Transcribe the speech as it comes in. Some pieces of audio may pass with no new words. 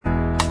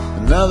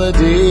Another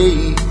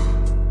day,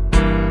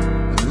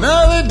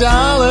 another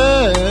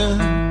dollar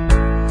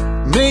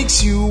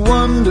makes you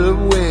wonder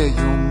where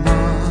your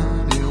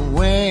money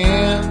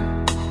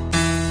went.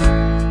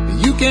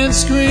 You can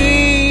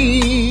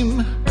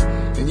scream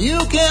and you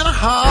can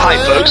holler.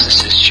 Hi folks,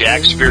 this is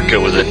Jack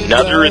Spirko with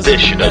another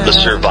edition of the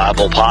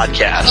Survival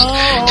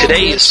Podcast.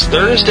 Today is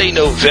Thursday,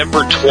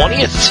 November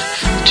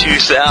 20th,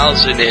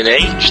 2008,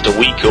 just a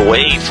week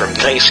away from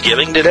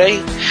Thanksgiving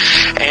today.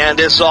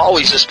 And as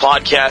always, this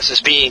podcast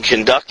is being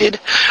conducted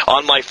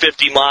on my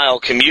 50-mile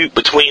commute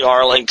between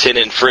Arlington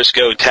and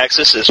Frisco,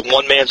 Texas, as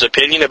one man's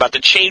opinion about the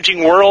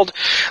changing world,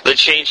 the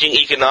changing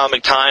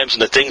economic times,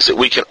 and the things that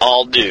we can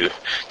all do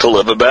to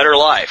live a better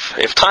life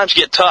if times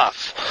get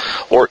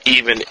tough, or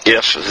even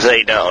if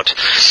they don't.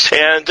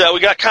 And we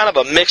got kind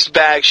of a mixed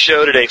bag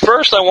show today.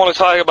 First, I want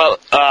to talk about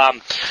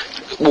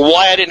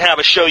why I didn't have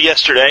a show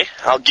yesterday.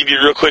 I'll give you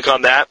real quick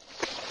on that.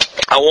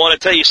 I want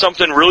to tell you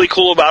something really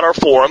cool about our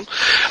forum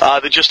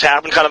that just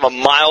happened, kind of a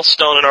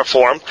milestone in our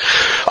forum.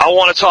 I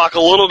want to talk a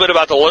little bit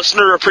about the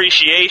listener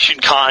appreciation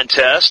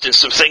contest and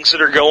some things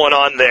that are going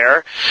on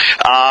there.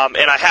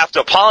 And I have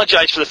to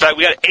apologize for the fact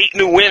we got 8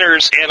 new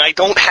winners, and I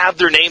don't have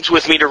their names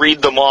with me to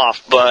read them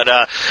off. But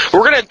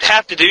we're going to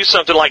have to do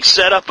something like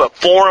set up a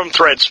forum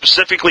thread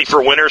specifically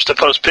for winners to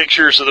post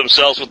pictures of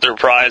themselves with their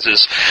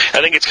prizes.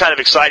 I think it's kind of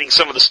exciting,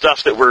 some of the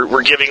stuff that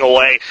we're giving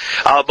away,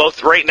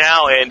 both right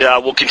now and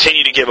we'll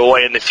continue to give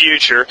away in the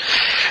future.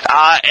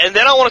 And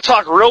then I want to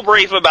talk real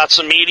brief about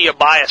some media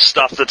bias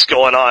stuff that's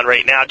going on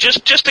right now,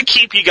 just to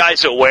keep you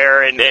guys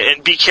aware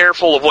and be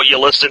careful of what you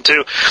listen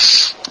to.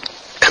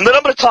 And then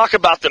I'm going to talk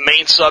about the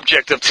main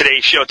subject of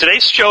today's show.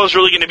 Today's show is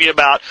really going to be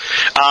about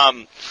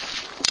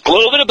a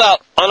little bit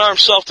about unarmed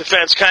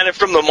self-defense, kind of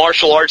from the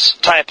martial arts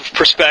type of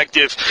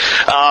perspective.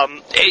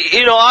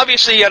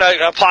 Obviously, at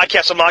a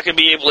podcast, I'm not going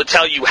to be able to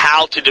tell you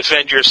how to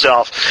defend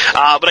yourself,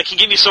 but I can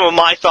give you some of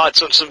my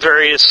thoughts on some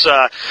various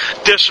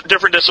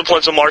different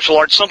disciplines of martial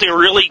arts. Something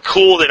really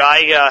cool that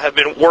I have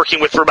been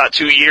working with for about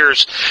 2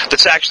 years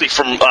that's actually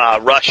from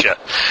Russia.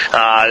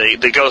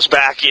 That goes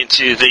back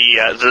into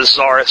the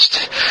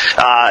Tsarist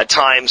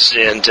times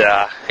and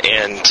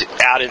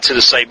out into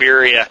the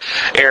Siberia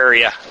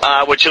area,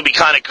 which will be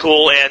kind of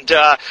cool. And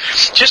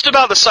just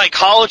about the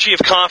psychology of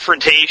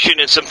confrontation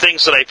and some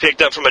things that I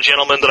picked up from a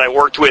gentleman that I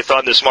worked with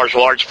on this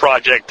martial arts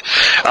project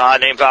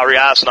named Valery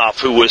Asnov,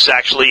 who was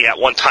actually at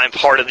one time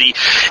part of the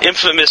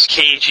infamous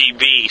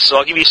KGB. So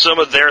I'll give you some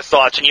of their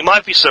thoughts, and you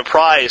might be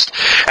surprised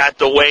at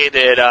the way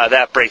that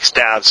that breaks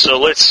down. So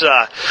let's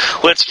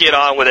get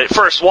on with it.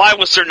 First, why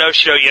was there no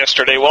show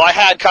yesterday? Well, I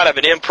had kind of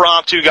an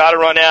impromptu, got to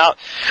run out,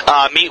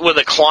 meet with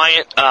a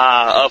client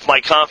of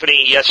my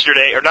company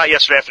yesterday, or not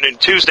yesterday afternoon,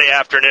 Tuesday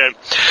afternoon,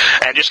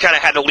 and just kind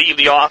of had to leave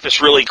the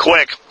office really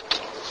quick.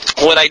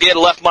 When I did,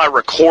 left my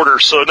recorder,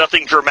 so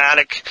nothing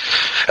dramatic,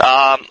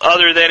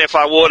 other than if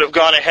I would have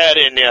gone ahead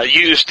and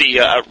used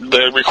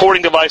the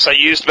recording device I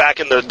used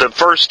back in the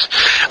first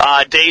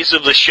days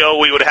of the show.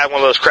 We would have had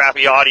one of those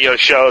crappy audio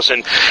shows,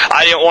 and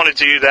I didn't want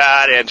to do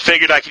that, and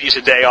figured I could use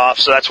a day off,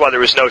 so that's why there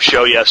was no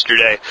show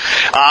yesterday.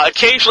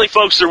 Occasionally,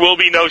 folks, there will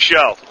be no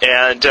show,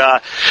 and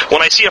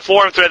when I see a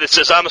forum thread that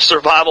says I'm a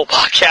survival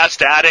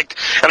podcast addict,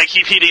 and I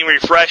keep hitting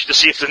refresh to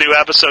see if the new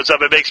episode's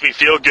up, it makes me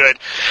feel good.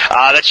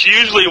 That's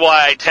usually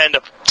why I tend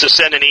to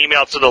send an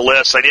email to the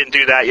list. I didn't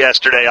do that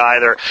yesterday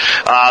either.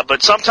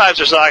 But sometimes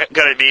there's not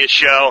going to be a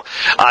show.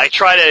 I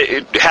try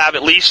to have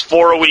at least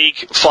 4 a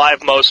week,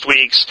 5 most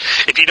weeks.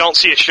 If you don't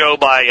see a show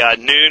by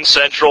noon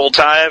Central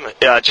Time,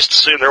 just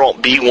assume there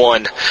won't be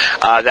one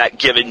that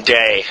given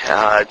day.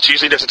 It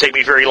usually doesn't take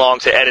me very long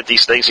to edit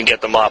these things and get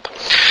them up.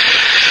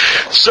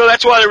 So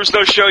that's why there was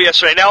no show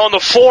yesterday. Now on the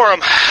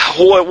forum,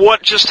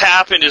 what just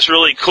happened is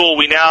really cool.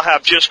 We now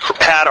have just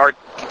had our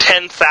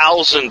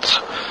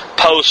 10,000th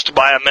post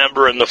by a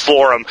member in the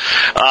forum.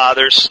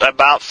 There's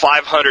about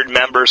 500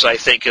 members, I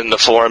think, in the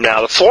forum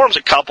now. The forum's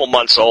a couple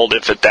months old,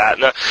 if at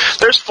that. And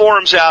there's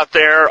forums out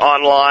there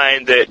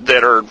online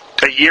that are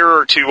a year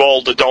or two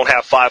old that don't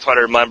have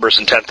 500 members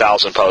and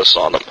 10,000 posts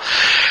on them.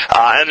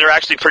 And they're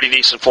actually pretty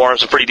decent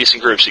forums and pretty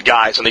decent groups of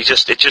guys, and they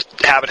just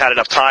haven't had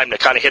enough time to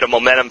kind of hit a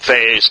momentum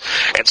phase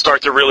and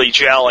start to really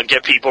gel and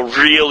get people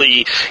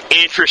really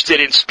interested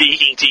in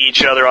speaking to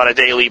each other on a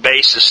daily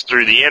basis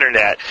through the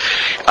internet.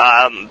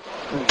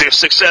 The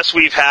success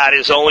we've had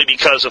is only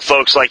because of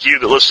folks like you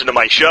that listen to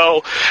my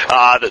show,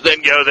 that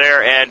then go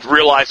there and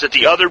realize that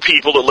the other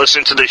people that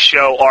listen to this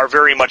show are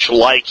very much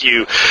like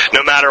you,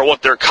 no matter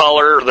what their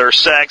color, their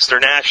sex,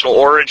 their national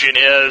origin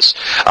is,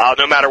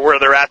 no matter where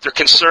they're at, they're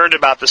concerned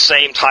about the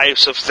same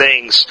types of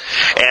things,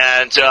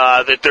 and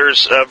that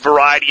there's a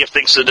variety of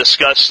things to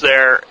discuss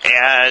there,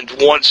 and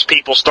once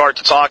people start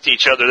to talk to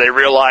each other, they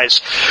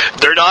realize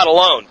they're not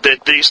alone,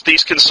 that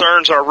these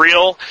concerns are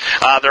real,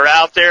 they're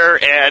out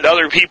there, and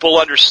other people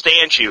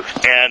understand you,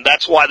 and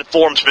that's why the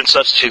forum's been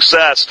such a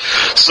success.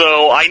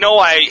 So I know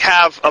I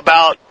have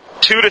about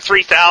 2,000 to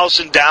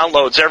 3,000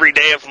 downloads every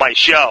day of my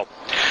show.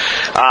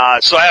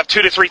 So I have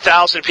 2,000 to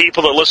 3,000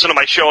 people that listen to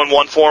my show in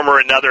one form or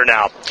another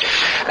now.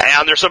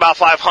 And there's about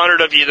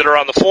 500 of you that are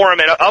on the forum.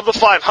 And of the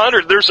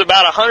 500, there's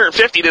about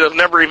 150 that have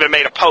never even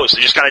made a post.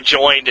 They just kind of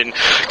joined and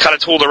kind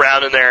of tooled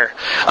around in there.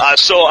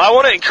 So I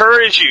want to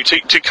encourage you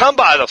to come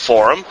by the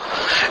forum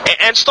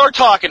and start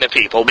talking to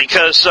people,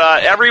 because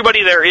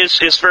everybody there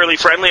is fairly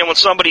friendly, and when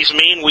somebody's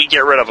mean, we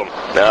get rid of them.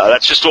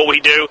 That's just what we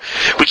do.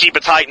 We keep a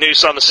tight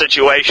noose on the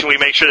situation. We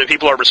make sure that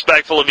people are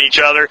respectful of each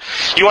other.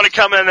 You want to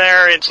come in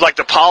there into like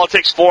the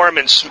politics forum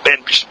and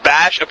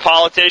bash a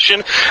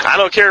politician? I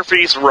don't care if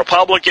he's a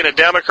Republican, a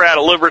Democrat,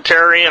 a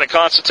Libertarian, a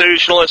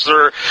Constitutionalist,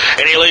 or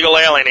an illegal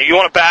alien. If you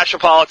want to bash a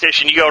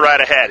politician, you go right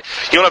ahead.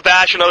 You want to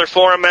bash another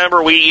forum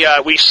member? We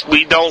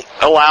don't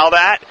allow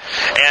that,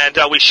 and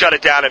we shut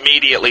it down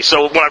immediately.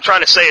 So what I'm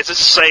trying to say is it's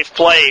a safe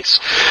place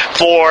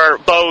for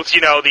both,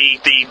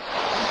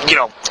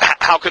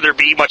 how could there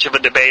be much of a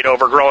debate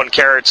over growing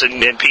carrots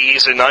and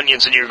peas and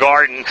onions in your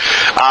garden,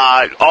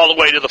 all the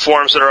way to the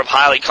forums that are of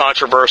highly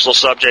controversial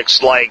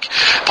subjects like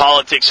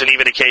politics and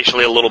even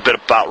occasionally a little bit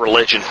about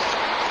religion.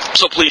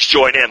 So please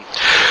join in.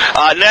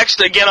 Next,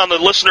 again, on the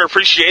Listener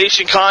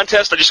Appreciation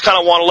Contest, I just kind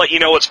of want to let you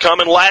know what's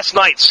coming. Last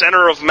night,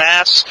 Center of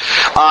Mass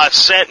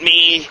sent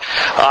me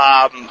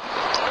a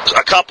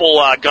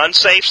couple gun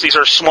safes. These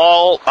are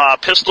small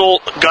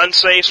pistol gun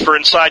safes for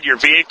inside your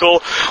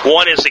vehicle.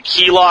 One is a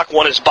key lock,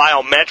 one is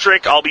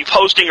biometric. I'll be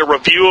posting a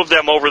review of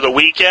them over the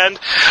weekend,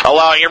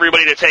 allowing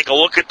everybody to take a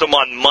look at them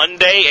on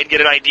Monday and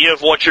get an idea of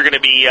what you're going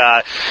to be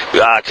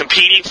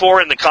competing for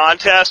in the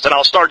contest, and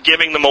I'll start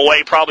giving them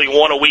away probably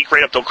one a week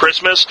right up till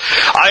Christmas.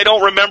 I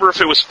don't remember if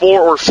it was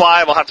 4 or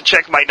 5. I'll have to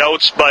check my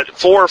notes, but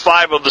 4 or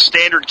 5 of the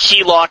standard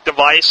key lock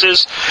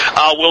devices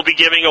we'll be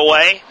giving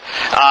away.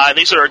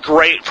 These are a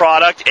great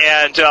product,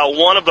 and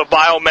one of the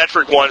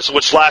biometric ones,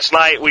 which last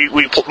night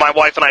my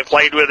wife and I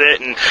played with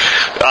it and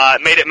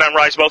made it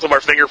memorize both of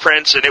our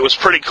fingerprints, and it was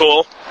pretty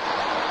cool.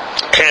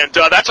 And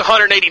that's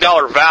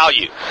 $180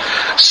 value.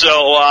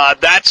 So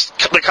that's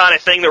the kind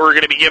of thing that we're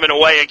going to be giving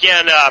away.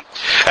 Again,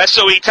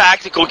 SOE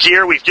Tactical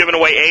Gear, we've given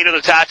away 8 of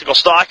the tactical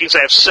stockings. I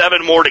have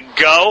 7 more to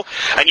go.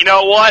 And you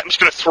know what? I'm just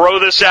going to throw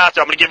this out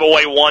there. I'm going to give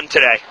away 1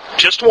 today.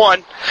 Just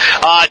 1.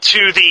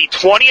 To the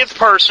 20th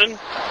person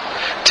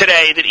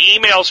today that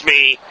emails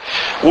me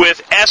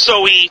with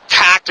SOE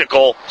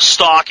Tactical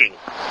Stocking.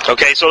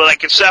 Okay, so that I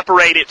can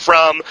separate it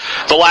from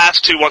the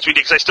last 2 once we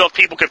did, because I still have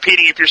people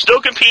competing. If you're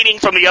still competing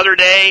from the other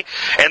day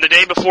and the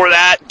day before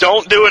that,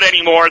 don't do it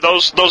anymore.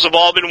 Those have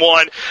all been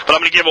won, but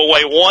I'm going to give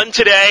away 1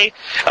 today,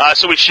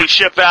 so we should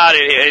ship out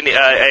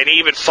an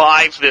even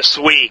 5 this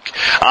week.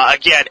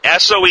 Again,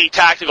 SOE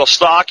Tactical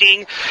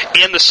Stocking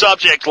in the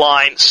subject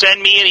line. Send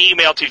me an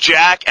email to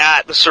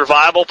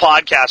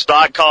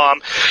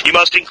jack@thesurvivalpodcast.com. You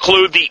must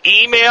include the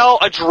email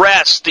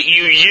address that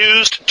you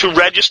used to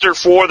register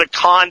for the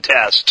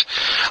contest.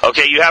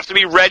 Okay, you have to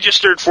be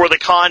registered for the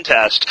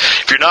contest.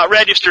 If you're not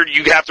registered,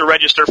 you have to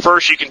register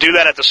first. You can do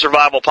that at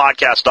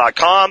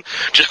thesurvivalpodcast.com.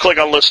 Just click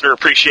on Listener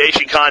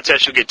Appreciation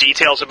Contest. You'll get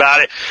details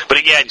about it. But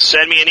again,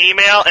 send me an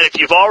email, and if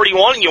you've already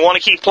won and you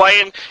want to keep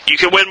playing, you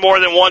can win more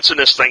than once in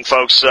this thing,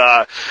 folks.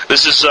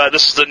 This is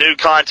the new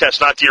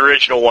contest, not the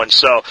original one.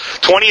 So,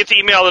 20th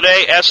email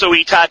today,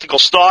 SOE Tactical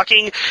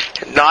Stocking,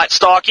 not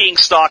stocking,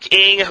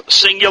 stocking,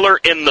 singular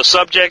in the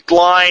subject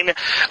line,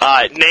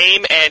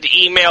 name and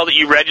email that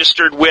you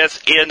registered with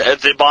in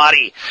the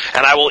body,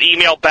 and I will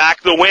email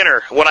back the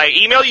winner. When I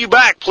email you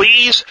back,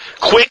 please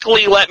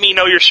quickly let me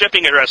know your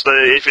shipping address.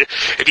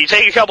 If you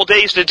take a couple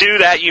days to do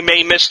that, you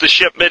may miss the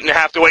shipment and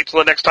have to wait till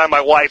the next time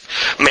my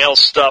wife mails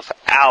stuff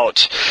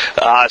out.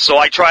 So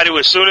I try to,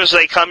 as soon as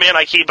they come in,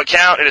 I keep a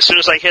count, and as soon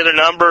as I hit a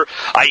number,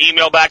 I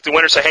email back the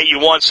winner, say, hey, you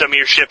won, send me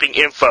your shipping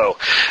info.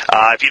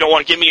 If you don't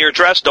want to give me your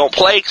address, don't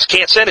play, because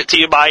can't send it to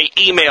you by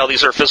email.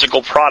 These are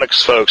physical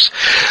products, folks.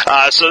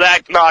 So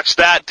that knocks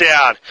that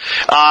down.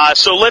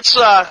 So let's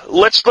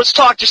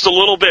talk just a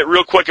little bit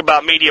real quick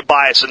about media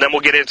bias, and then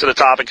we'll get into the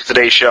topic of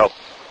today's show.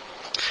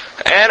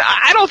 And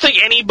I don't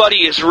think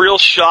anybody is real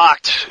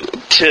shocked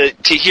to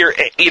hear,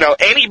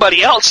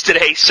 anybody else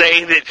today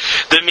say that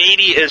the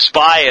media is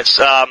biased.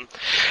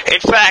 In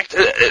fact,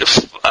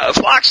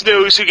 Fox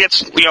News, who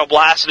gets,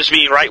 blasted as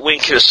being right-wing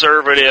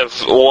conservative,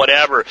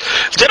 whatever,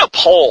 did a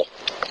poll.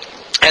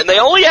 And they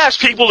only asked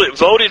people that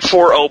voted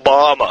for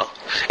Obama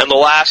in the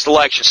last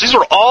elections. These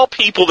were all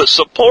people that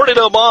supported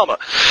Obama.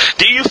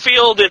 Do you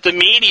feel that the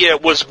media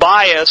was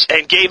biased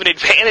and gave an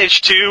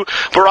advantage to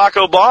Barack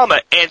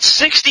Obama? And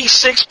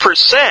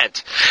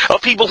 66%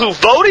 of people who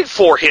voted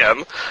for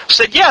him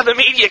said, yeah, the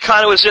media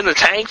kind of was in the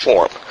tank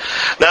for him.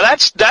 Now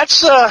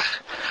that's a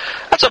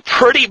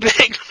pretty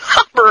big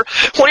number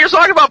when you're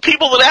talking about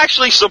people that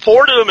actually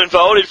supported him and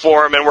voted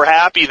for him and were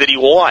happy that he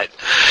won.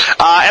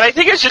 And I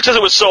think it's just because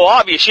it was so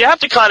obvious. You have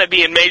to kind of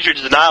be in major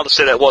denial to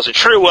say that wasn't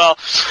true. Well,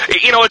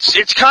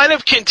 it's kind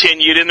of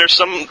continued, and there's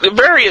some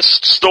various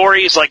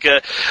stories, like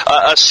a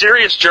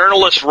serious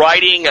journalist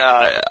writing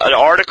an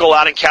article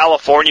out in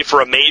California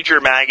for a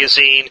major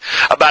magazine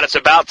about it's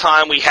about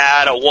time we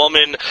had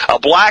a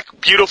black,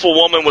 beautiful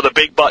woman with a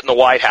big butt in the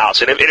White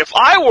House. And if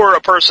I were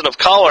a person of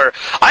color,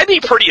 I'd be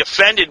pretty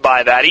offended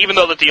by that, even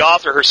though that the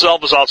author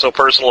herself is also a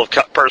person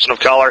of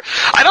color.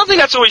 I don't think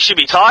that's what we should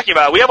be talking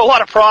about. We have a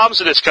lot of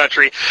problems in this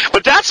country,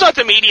 but that's not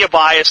the media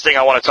bias thing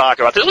I want to talk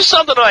about. This was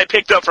something that I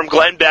picked up from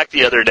Glenn Beck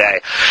the other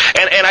day,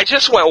 and I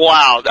just went,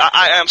 wow,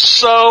 I am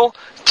so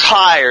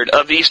tired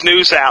of these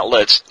news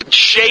outlets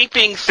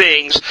shaping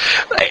things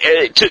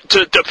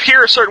to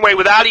appear a certain way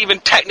without even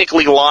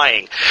technically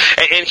lying.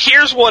 And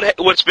here's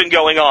what's been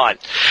going on.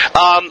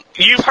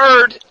 You've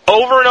heard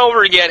over and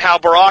over again how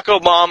Barack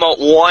Obama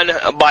won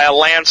by a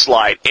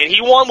landslide, and he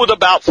won with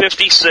about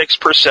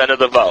 56% of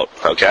the vote,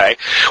 okay?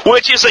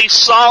 Which is a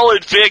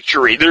solid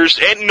victory.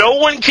 And no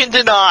one can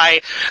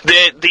deny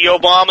that the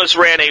Obamas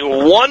ran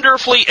a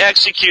wonderfully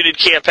executed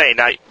campaign.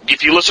 Now,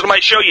 if you listen to my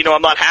show, you know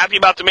I'm not happy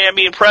about the man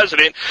being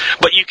president,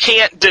 but you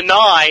can't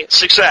deny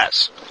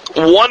success.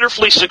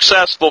 Wonderfully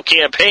successful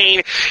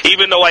campaign,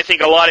 even though I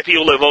think a lot of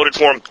people that voted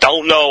for him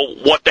don't know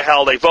what the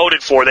hell they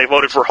voted for. They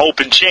voted for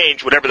hope and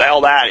change, whatever the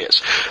hell that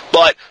is.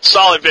 But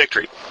solid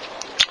victory.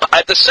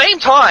 At the same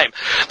time,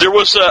 there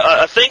was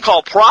a thing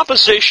called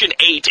Proposition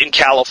 8 in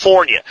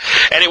California,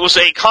 and it was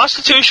a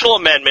constitutional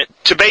amendment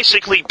to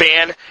basically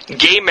ban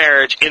gay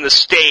marriage in the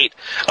state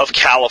of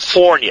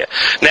California.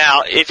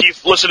 Now, if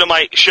you've listened to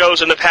my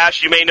shows in the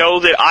past, you may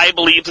know that I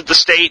believe that the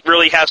state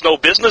really has no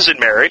business in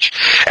marriage,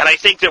 and I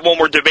think that when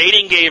we're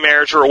debating gay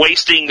marriage, we're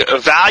wasting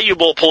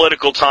valuable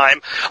political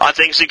time on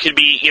things that could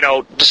be,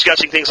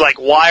 discussing things like,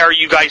 why are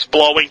you guys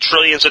blowing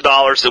trillions of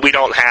dollars that we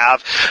don't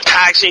have,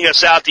 taxing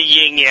us out the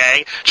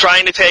yin-yang,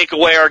 trying to take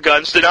away our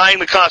guns, denying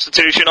the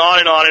Constitution, on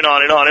and on and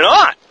on and on and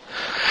on.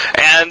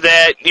 And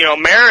that,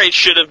 marriage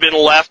should have been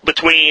left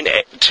between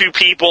two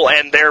people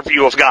and their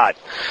view of God.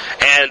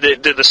 And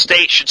the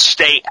state should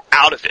stay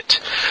out of it.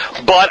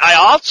 But I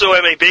also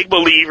am a big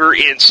believer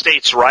in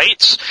states'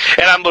 rights,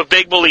 and I'm a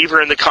big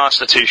believer in the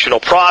constitutional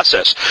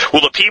process.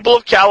 Well, the people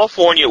of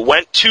California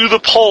went to the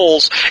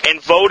polls and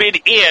voted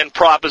in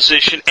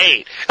Proposition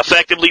 8,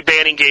 effectively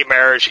banning gay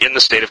marriage in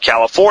the state of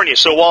California.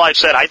 So while I've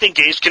said I think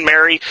gays can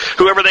marry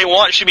whoever they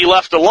want and should be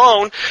left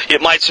alone,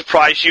 it might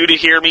surprise you to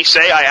hear me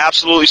say I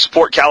absolutely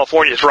support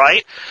California's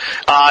right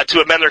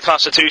to amend their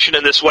constitution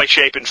in this way,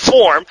 shape, and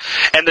form,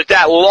 and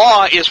that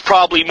law is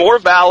probably more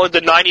valid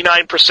than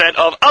 99%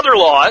 of other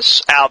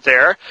laws out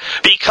there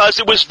because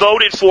it was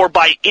voted for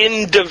by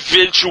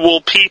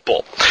individual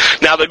people.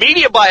 Now, the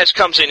media bias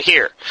comes in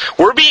here.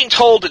 We're being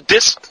told that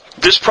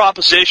this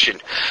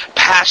proposition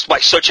passed by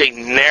such a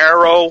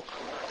narrow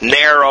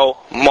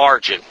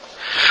margin.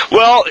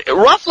 Well,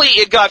 roughly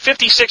it got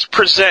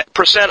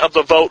 56% of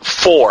the vote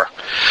for.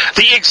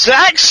 The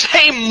exact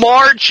same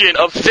margin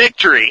of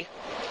victory,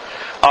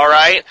 all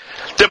right,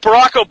 that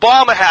Barack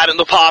Obama had in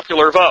the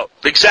popular vote.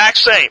 The exact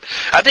same.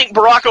 I think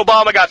Barack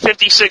Obama got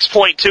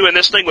 56.2, and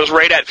this thing was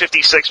right at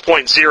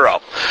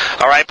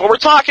 56.0. All right, but we're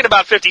talking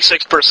about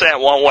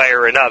 56% one way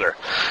or another.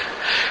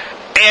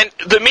 And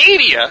the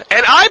media,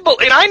 and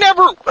I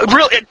never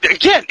really,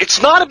 again,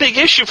 it's not a big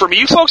issue for me.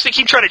 You folks that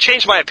keep trying to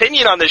change my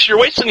opinion on this, you're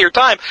wasting your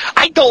time.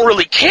 I don't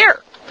really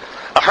care.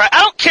 All right?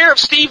 I don't care if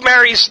Steve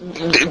marries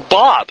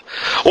Bob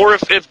or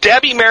if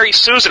Debbie marries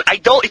Susan.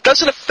 It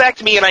doesn't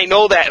affect me, and I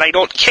know that, and I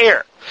don't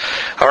care.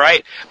 All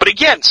right? But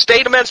again,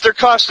 state amends their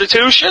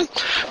constitution.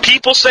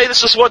 People say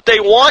this is what they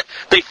want.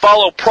 They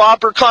follow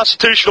proper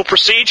constitutional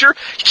procedure.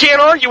 You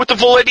can't argue with the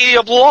validity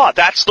of the law.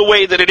 That's the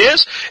way that it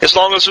is. As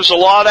long as there's a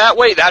law that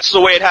way, that's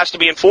the way it has to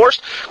be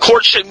enforced.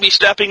 Courts shouldn't be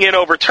stepping in,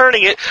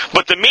 overturning it.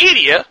 But the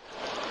media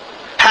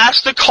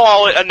has to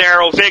call it a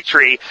narrow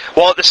victory,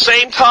 while at the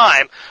same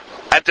time,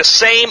 at the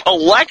same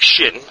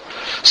election,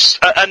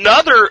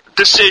 another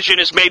decision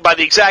is made by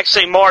the exact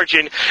same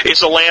margin,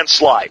 is a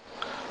landslide.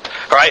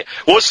 All right.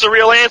 What's the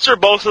real answer?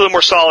 Both of them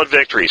were solid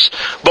victories.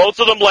 Both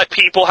of them let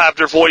people have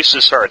their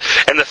voices heard.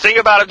 And the thing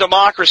about a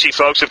democracy,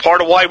 folks, and part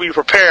of why we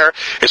prepare,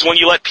 is when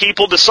you let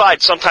people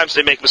decide, sometimes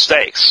they make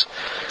mistakes.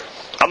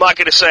 I'm not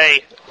going to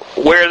say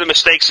where the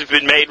mistakes have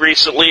been made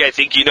recently. I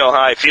think you know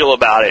how I feel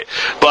about it.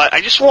 But I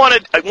just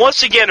wanted,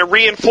 once again, to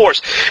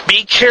reinforce,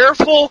 be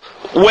careful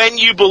when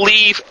you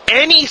believe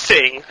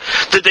anything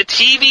that the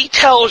TV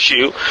tells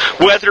you,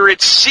 whether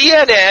it's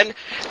CNN,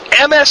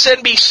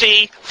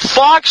 MSNBC,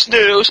 Fox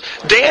News,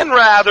 Dan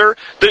Rather,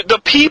 the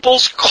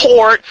People's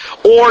Court,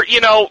 or,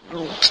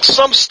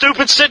 some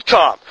stupid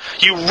sitcom.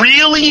 You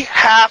really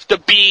have to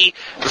be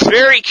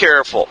very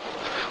careful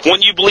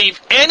when you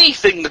believe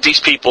anything that these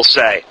people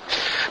say,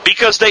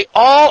 because they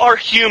all are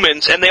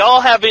humans and they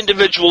all have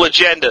individual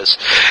agendas,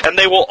 and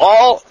they will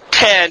all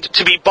tend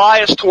to be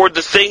biased toward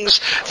the things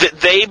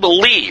that they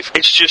believe.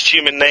 It's just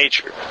human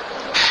nature.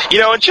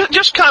 And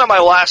just kind of my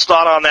last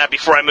thought on that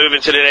before I move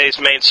into today's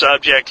main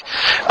subject.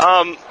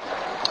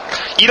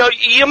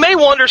 You may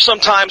wonder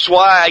sometimes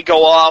why I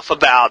go off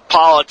about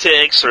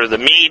politics or the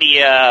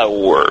media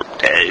or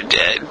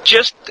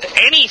just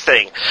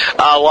anything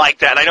like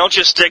that. I don't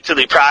just stick to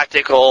the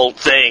practical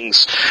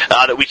things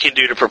that we can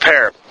do to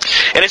prepare.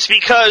 And it's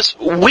because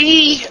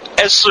we,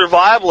 as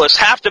survivalists,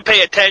 have to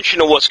pay attention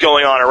to what's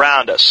going on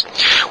around us.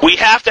 We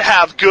have to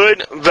have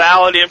good,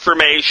 valid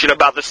information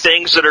about the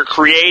things that are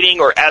creating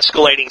or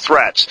escalating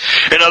threats.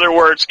 In other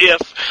words,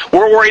 if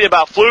we're worried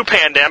about flu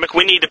pandemic,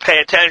 we need to pay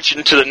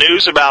attention to the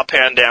news about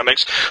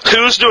pandemics,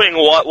 who's doing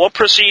what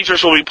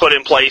procedures will be put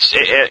in place,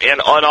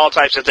 and on all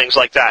types of things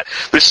like that.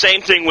 The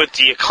same thing with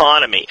the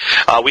economy.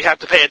 We have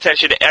to pay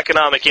attention to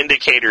economic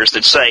indicators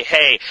that say,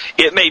 hey,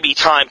 it may be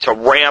time to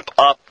ramp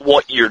up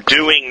what you're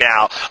doing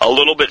now a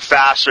little bit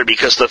faster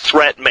because the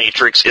threat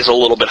matrix is a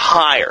little bit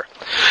higher.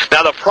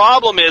 Now, the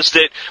problem is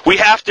that we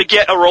have to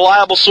get a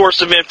reliable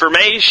source of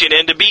information,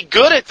 and to be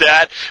good at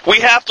that, we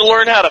have to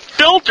learn how to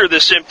filter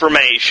this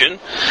information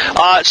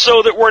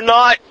so that we're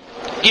not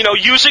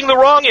using the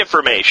wrong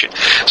information.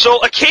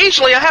 So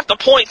occasionally I have to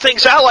point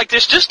things out like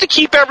this just to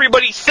keep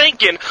everybody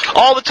thinking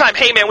all the time,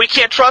 hey man, we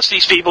can't trust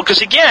these people,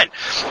 because again,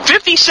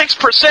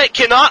 56%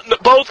 cannot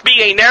both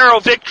be a narrow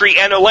victory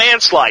and a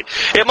landslide.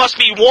 It must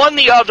be one,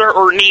 the other,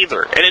 or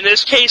neither. And in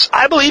this case,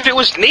 I believe it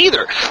was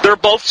neither. They're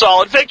both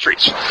solid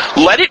victories.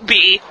 Let it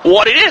be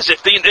what it is.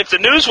 If the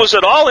news was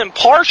at all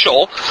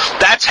impartial,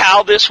 that's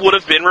how this would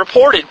have been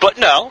reported. But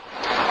no,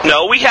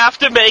 we have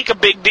to make a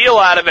big deal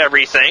out of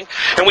everything,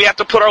 and we have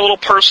to put our little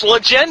personal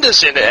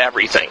agendas into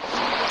everything.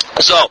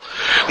 So,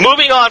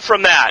 moving on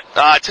from that,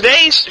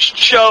 today's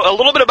show, a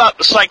little bit about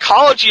the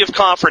psychology of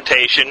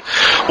confrontation.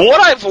 What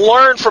I've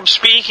learned from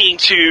speaking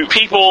to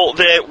people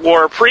that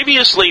were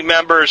previously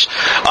members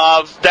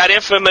of that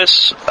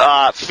infamous,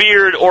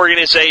 feared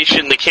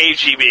organization, the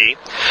KGB.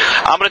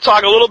 I'm going to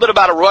talk a little bit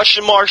about a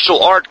Russian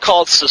martial art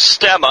called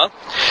Sistema,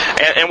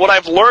 and what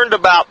I've learned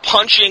about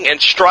punching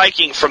and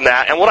striking from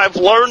that, and what I've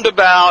learned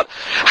about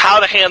how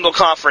to handle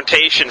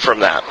confrontation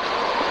from that.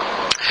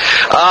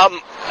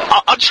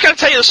 I'm just going to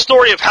tell you the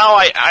story of how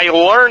I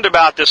learned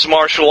about this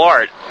martial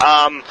art.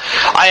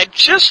 I had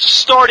just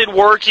started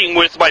working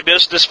with my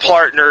business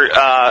partner,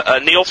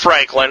 Neil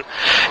Franklin,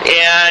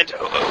 and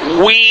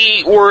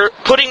we were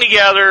putting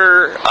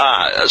together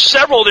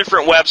several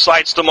different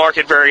websites to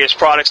market various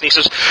products. And he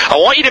says, I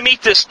want you to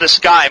meet this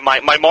guy,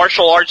 my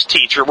martial arts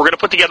teacher. We're going to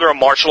put together a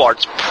martial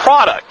arts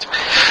product.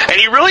 And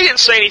he really didn't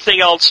say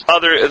anything else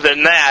other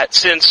than that,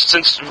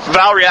 since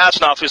Valery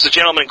Asanoff, who's the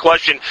gentleman in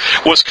question,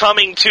 was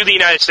coming to the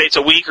United States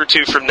a week or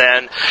two from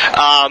then.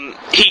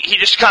 He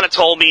just kind of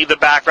told me the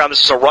background.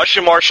 This is a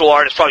Russian martial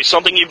art. It's probably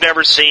something you've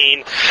never seen.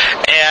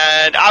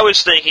 And I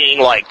was thinking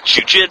like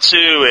jiu-jitsu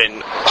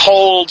and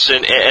holds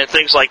and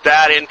things like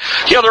that. And,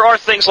 there are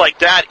things like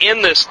that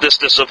in this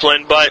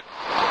discipline, but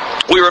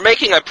we were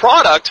making a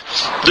product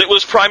that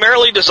was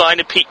primarily designed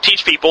to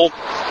teach people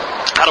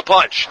how to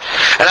punch.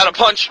 And how to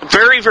punch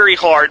very, very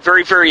hard,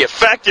 very, very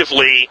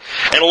effectively,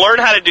 and learn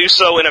how to do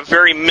so in a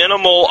very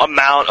minimal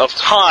amount of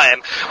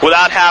time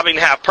without having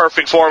to have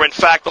perfect form. In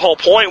fact, the whole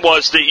point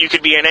was that you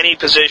could be in any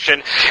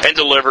position and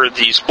deliver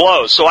these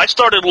blows. So I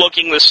started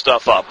looking this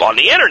stuff up on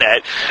the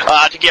internet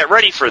to get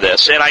ready for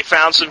this, and I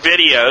found some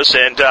videos,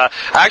 and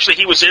actually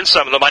he was in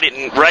some of them. I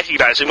didn't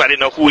recognize him. I didn't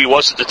know who he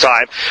was at the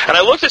time. And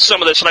I looked at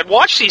some of this, and I'd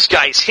watched these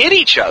guys hit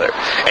each other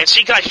and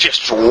see guys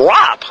just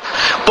drop.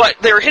 But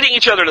they were hitting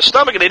each other in the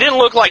stomach, and they didn't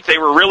look like they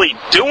were really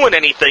doing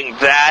anything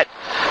that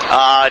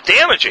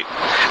damaging.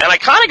 And I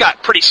kind of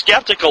got pretty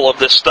skeptical of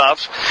this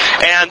stuff.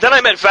 And then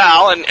I met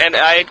Val, and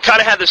I kind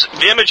of had this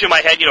image in my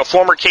head,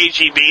 former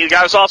KGB. The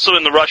guy was also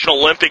in the Russian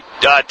Olympic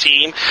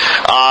team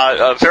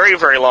a very,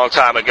 very long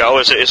time ago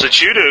as a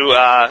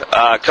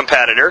judo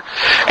competitor.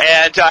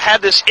 And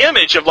had this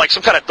image of like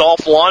some kind of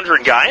Dolph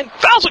Lundgren guy. And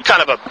Val's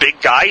kind of a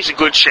big guy. He's in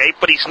good shape,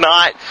 but he's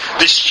not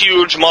this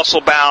huge,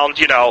 muscle-bound,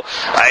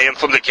 I am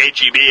from the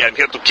KGB, I'm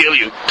here to kill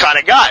you kind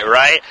of guy,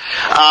 right?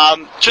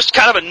 Just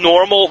kind of a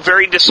normal,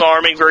 very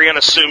disarming, very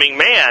unassuming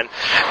man.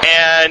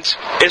 And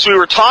as we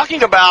were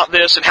talking about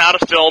this and how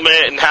to film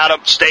it and how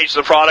to stage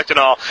the product and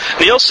all,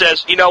 Neil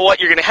says, you know what,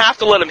 you're going to have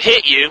to let him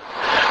hit you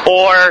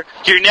or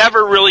you're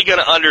never really going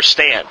to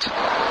understand,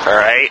 all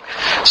right?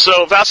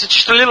 So Val said,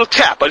 just a little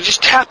tap. I'll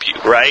just tap you,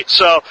 right?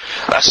 So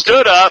I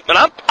stood up, and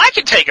I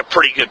could take a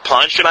pretty good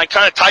punch, and I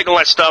kind of tightened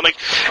my stomach,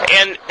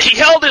 and he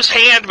held his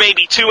hand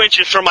maybe 2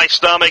 inches from my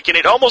stomach, and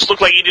it almost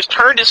looked like he just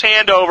turned his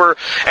hand over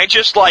and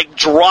just like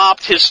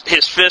dropped his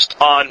fist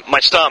on my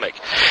stomach.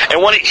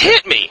 And when it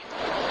hit me,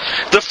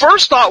 the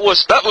first thought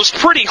was, that was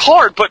pretty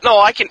hard, but no,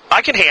 I can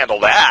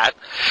handle that.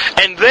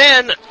 And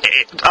then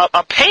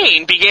a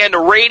pain began to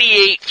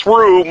radiate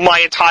through my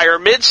entire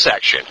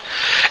midsection.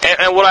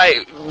 And what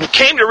I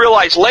came to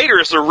realize later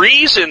is the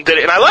reason that,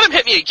 and I let him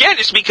hit me again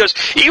just because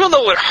even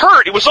though it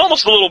hurt, it was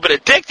almost a little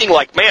bit addicting,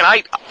 like, man,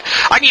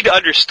 I need to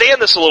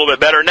understand this a little bit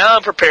better. Now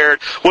I'm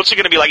prepared. What's it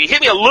going to be like? He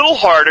hit me a little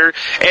harder,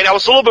 and I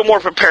was a little bit more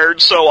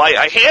prepared, so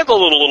I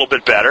handled it a little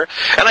bit better.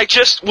 And I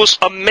just was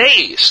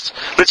amazed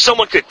that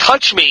someone could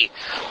touch me me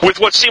with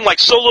what seemed like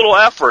so little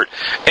effort,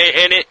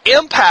 and it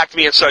impacted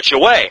me in such a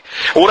way.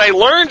 What I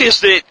learned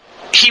is that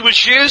he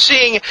was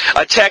using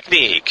a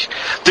technique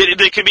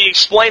that could be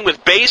explained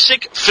with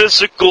basic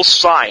physical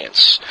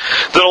science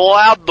that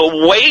allowed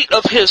the weight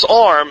of his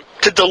arm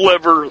to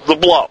deliver the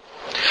blow.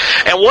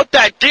 And what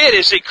that did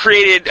is it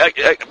created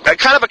a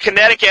kind of a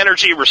kinetic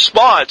energy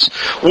response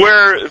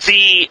where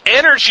the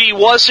energy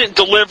wasn't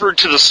delivered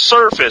to the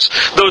surface.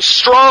 Those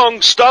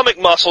strong stomach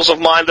muscles of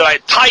mine that I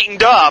had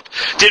tightened up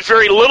did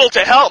very little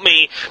to help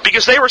me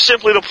because they were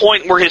simply the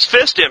point where his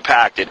fist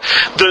impacted.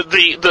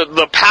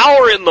 The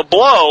power in the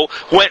blow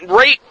went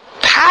right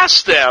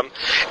past them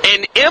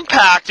and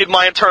impacted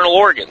my internal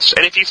organs.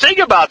 And if you think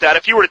about that,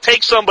 if you were to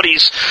take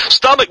somebody's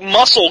stomach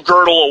muscle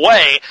girdle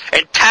away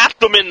and tap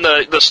them in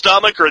the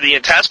stomach or the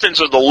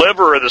intestines or the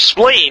liver or the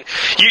spleen,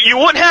 you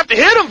wouldn't have to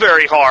hit them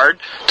very hard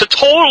to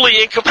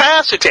totally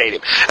incapacitate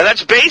him. And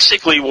that's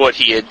basically what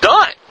he had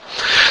done.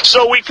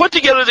 So we put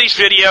together these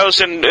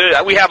videos,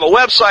 and we have a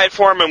website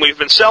for them, and we've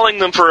been selling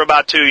them for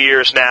about 2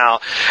 years now.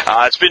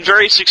 It's been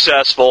very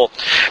successful,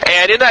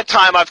 and in that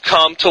time I've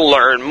come to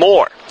learn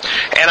more.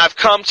 And I've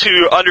come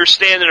to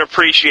understand and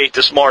appreciate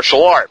this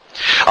martial art.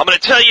 I'm going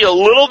to tell you a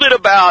little bit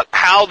about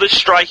how this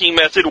striking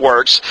method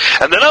works,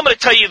 and then I'm going to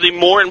tell you the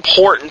more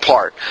important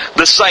part,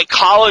 the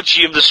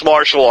psychology of this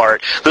martial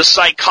art, the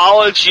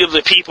psychology of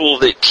the people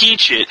that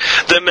teach it,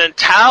 the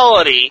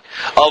mentality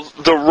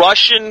of the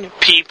Russian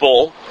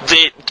people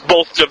that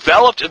both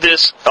developed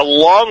this a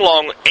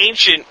long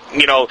ancient,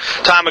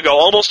 time ago,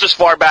 almost as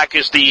far back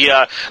as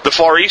the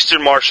Far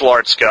Eastern martial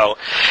arts go,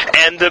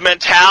 and the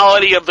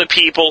mentality of the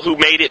people who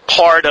made it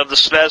part of the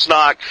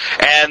Spetsnaz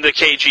and the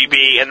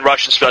KGB and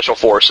Russian Special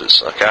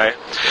Forces. Okay,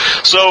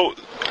 so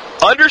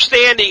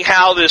understanding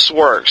how this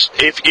works,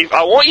 if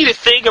I want you to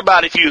think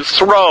about if you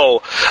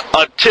throw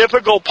a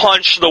typical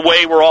punch the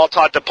way we're all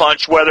taught to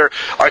punch, whether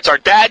it's our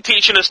dad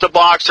teaching us to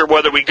box or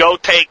whether we go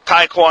take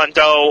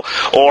Taekwondo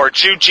or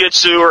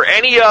Jiu-Jitsu or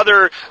any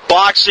other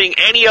boxing,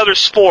 any other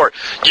sport,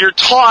 you're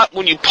taught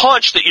when you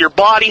punch that your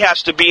body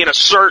has to be in a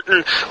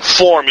certain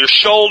form, your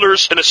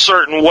shoulders in a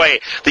certain way,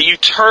 that you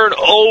turn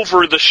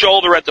over the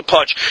shoulder at the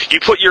punch, you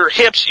put your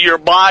hips, your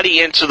body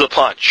into the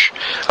punch,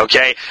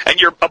 okay? And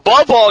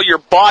above all, your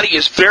body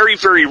is very,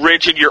 very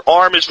rigid. Your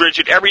arm is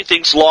rigid.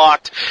 Everything's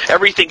locked.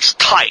 Everything's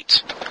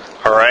tight.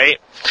 All right?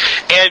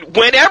 And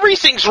when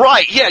everything's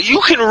right, yeah,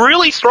 you can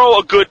really throw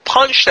a good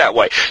punch that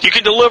way. You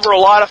can deliver a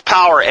lot of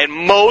power, and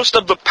most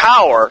of the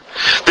power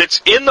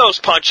that's in those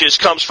punches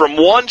comes from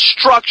one,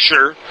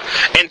 structure,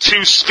 and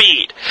two,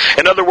 speed.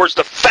 In other words,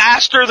 the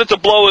faster that the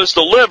blow is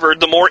delivered,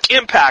 the more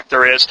impact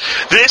there is.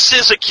 This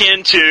is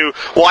akin to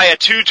why a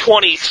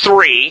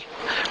 .223,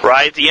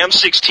 right, the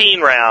M16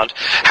 round,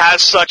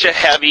 has such a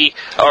heavy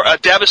or a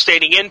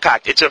devastating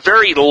impact. It's a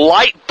very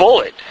light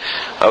bullet,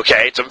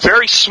 okay? It's a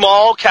very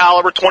small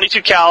caliber,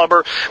 22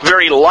 caliber,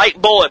 very light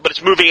bullet, but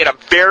it's moving at a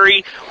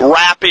very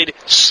rapid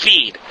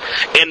speed.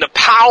 And the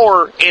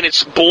power in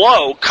its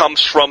blow comes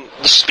from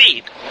the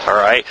speed, all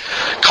right?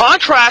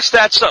 Contrast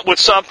that with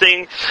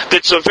something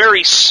that's a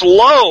very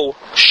slow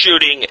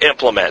shooting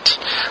implement,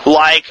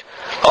 like,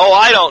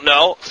 I don't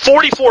know,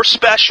 44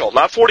 Special,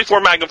 not 44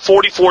 Magnum,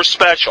 44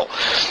 Special,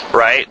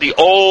 right? The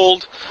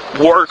old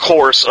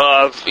workhorse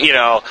of,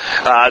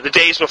 the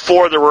days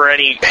before there were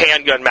any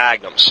handgun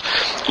Magnums.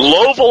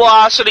 Low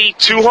velocity,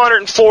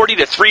 240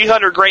 to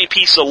 300 grain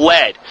piece of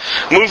lead,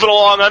 moving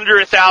along under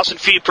 1,000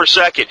 feet per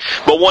second.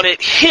 But when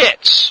it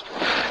hits,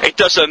 it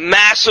does a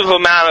massive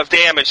amount of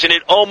damage, and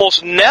it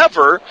almost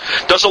never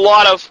does a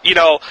lot of,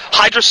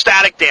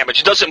 hydrostatic damage.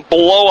 It doesn't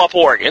blow up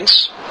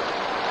organs,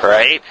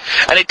 right?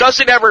 And it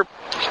doesn't ever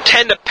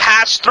tend to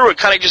pass through. It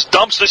kind of just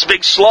dumps this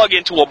big slug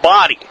into a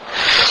body.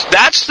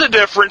 That's the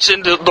difference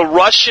in the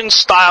Russian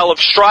style of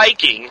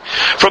striking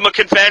from a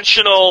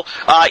conventional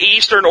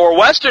Eastern or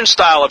Western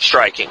style of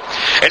striking.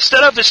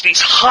 Instead of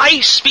these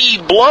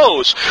high-speed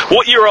blows,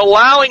 what you're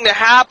allowing to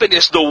happen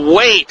is the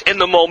weight and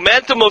the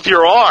momentum of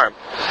your arm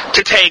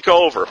to take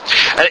over.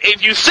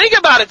 If you think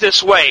about it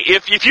this way,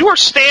 if you were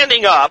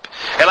standing up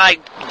and I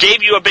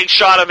gave you a big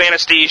shot of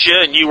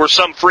anesthesia and you were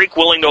some freak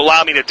willing to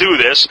allow me to do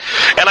this,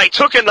 and I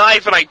took a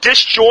knife and I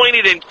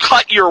disjointed and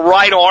cut your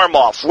right arm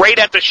off right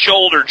at the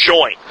shoulder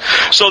joint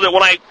so that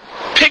when I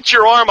picked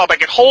your arm up I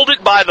could hold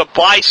it by the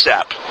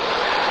bicep,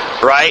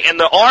 right? And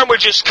the arm would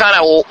just kind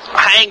of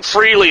hang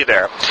freely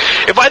there.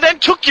 If I then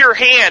took your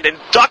hand and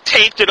duct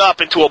taped it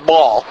up into a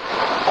ball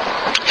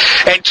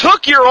and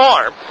took your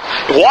arm,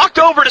 walked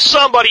over to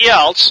somebody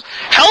else,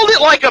 held it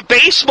like a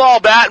baseball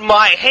bat in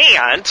my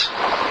hand,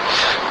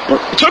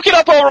 took it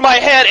up over my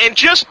head, and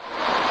just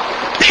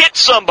hit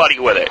somebody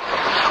with it,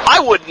 I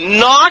would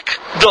knock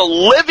the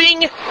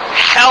living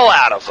hell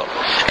out of them.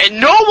 And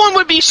no one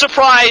would be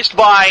surprised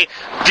by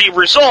the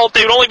result.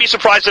 They would only be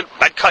surprised that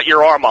I cut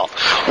your arm off.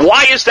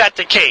 Why is that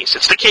the case?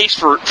 It's the case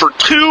for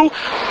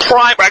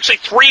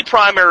three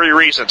primary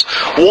reasons.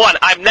 One,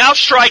 I'm now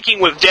striking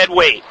with dead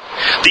weight.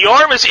 The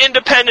arm is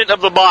independent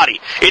of the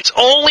body. It's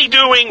only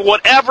doing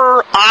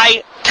whatever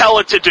I tell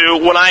it to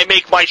do when I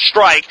make my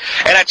strike.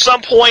 And at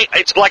some point,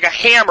 it's like a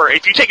hammer.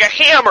 If you take a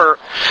hammer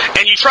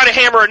and you try to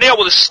hammer a nail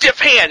with a stiff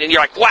hand, and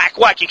you're like, whack,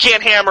 whack, you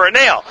can't hammer a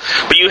nail.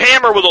 But you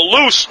hammer with a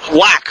loose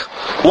whack,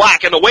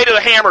 whack, and the weight of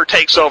the hammer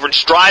takes over and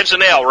drives a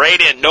nail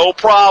right in. No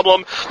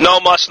problem, no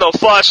muss, no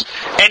fuss.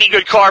 Any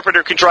good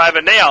carpenter can drive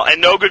a nail,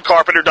 and no good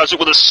carpenter does it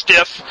with a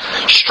stiff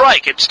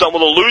strike. It's done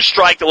with a loose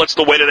strike that lets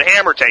the weight of the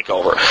hammer take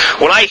over.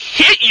 When I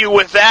hit you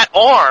with that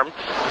arm,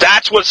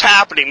 that's what's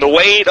happening. The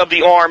weight of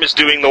the arm is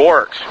doing the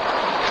work.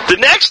 The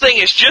next thing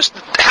is just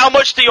how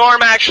much the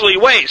arm actually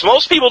weighs.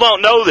 Most people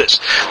don't know this.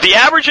 The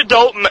average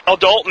adult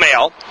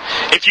male,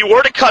 if you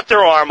were to cut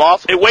their arm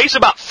off, it weighs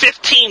about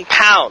 15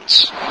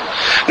 pounds.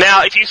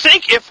 Now, if you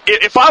think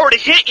if I were to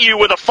hit you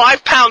with a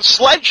 5-pound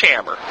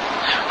sledgehammer,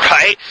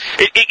 right,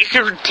 it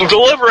could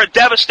deliver a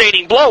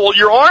devastating blow. Well,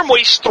 your arm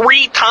weighs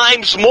 3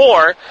 times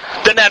more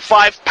than that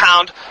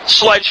 5-pound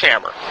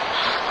sledgehammer.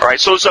 All right,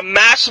 so it's a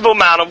massive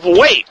amount of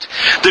weight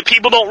that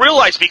people don't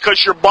realize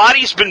because your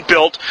body's been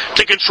built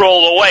to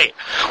control the weight.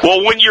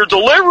 Well, when you're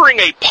delivering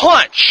a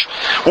punch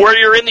where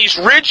you're in these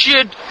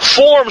rigid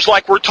forms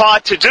like we're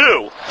taught to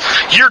do,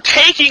 you're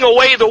taking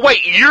away the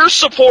weight. You're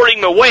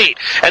supporting the weight.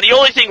 And the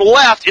only thing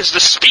left is the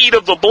speed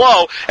of the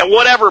blow and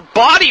whatever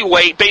body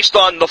weight based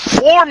on the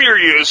form you're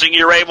using,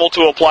 you're able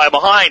to apply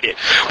behind it.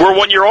 Where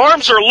when your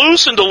arms are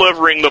loose in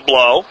delivering the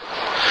blow,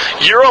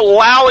 you're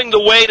allowing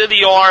the weight of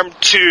the arm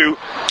to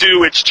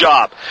do its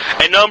job.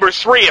 And number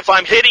 3, if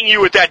I'm hitting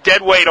you with that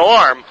dead weight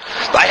arm,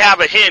 I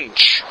have a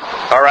hinge.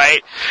 All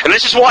right? And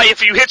this is why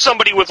if you hit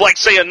somebody with, like,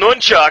 say, a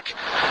nunchuck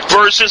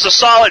versus a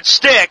solid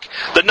stick,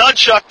 the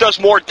nunchuck does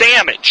more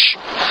damage.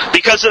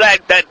 Because of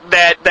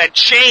that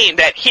chain,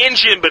 that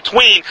hinge in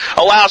between,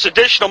 allows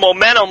additional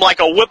momentum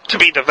like a whip to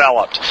be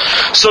developed.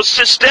 So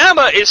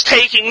Systema is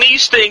taking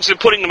these things and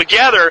putting them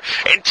together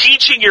and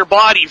teaching your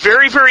body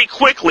very, very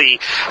quickly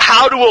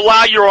how to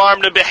allow your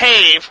arm to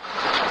behave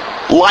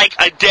like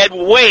a dead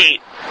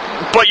weight,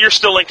 but you're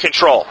still in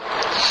control.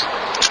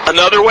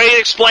 Another way to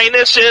explain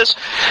this is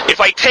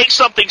if I take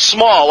something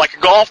small, like a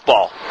golf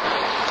ball,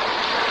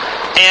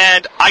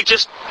 and I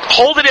just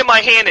hold it in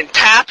my hand and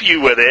tap you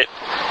with it,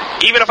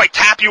 even if I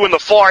tap you in the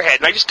forehead,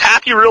 and I just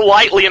tap you real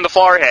lightly in the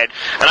forehead,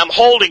 and I'm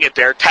holding it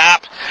there,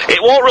 tap, it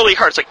won't really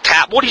hurt. It's like,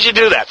 tap, what did you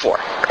do that for?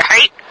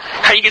 Right?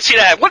 How you can see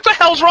that? What the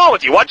hell's wrong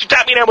with you? Why'd you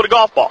tap me down with a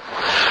golf ball?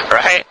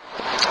 Right?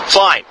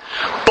 Fine.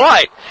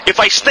 But if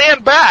I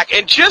stand back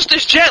and just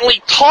as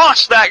gently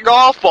toss that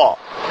golf ball,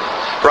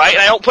 right,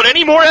 and I don't put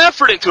any more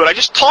effort into it, I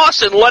just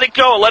toss it and let it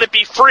go and let it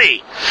be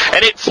free,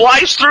 and it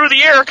flies through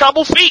the air a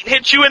couple feet and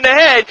hits you in the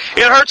head,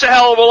 it hurts a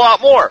hell of a lot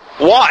more.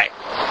 Why?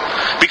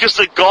 Because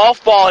the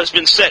golf ball has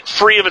been set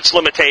free of its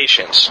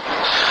limitations.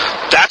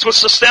 That's what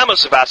Systema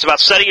is about. It's about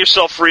setting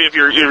yourself free of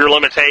your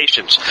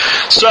limitations.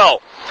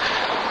 So,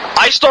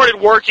 I started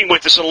working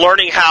with this and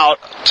learning how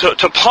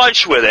to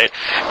punch with it,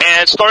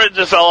 and started to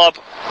develop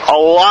a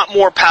lot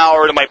more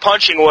power to my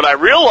punching. What I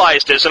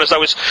realized is, and as I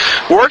was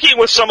working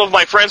with some of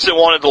my friends that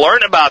wanted to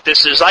learn about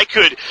this, is I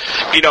could,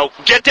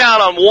 get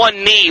down on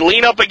one knee,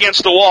 lean up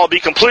against the wall,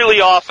 be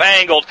completely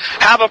off-angled,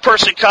 have a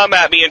person come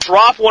at me and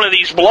drop one of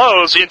these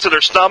blows into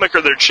their stomach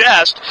or their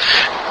chest,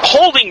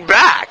 holding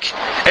back,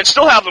 and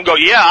still have them go,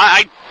 yeah,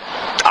 I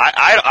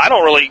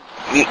don't really,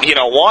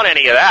 want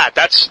any of that.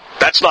 That's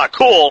not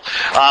cool.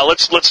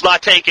 Let's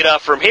not take it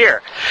up from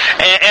here.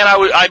 And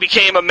I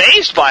became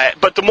amazed by it.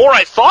 But the more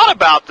I thought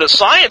about the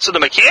science and the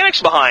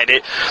mechanics behind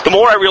it, the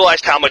more I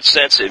realized how much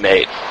sense it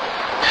made.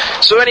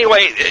 So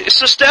anyway,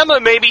 Systema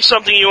may be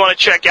something you want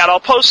to check out. I'll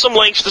post some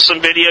links to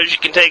some videos you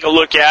can take a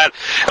look at,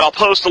 and I'll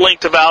post a link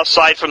to Val's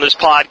site from this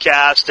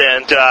podcast.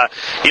 And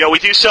we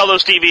do sell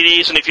those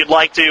DVDs, and if you'd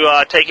like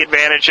to take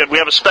advantage of it, we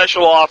have a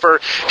special offer.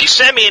 If you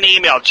send me an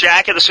email,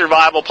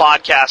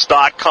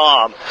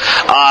 jack@thesurvivalpodcast.com,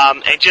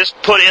 and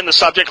just put in the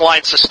subject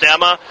line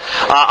Systema,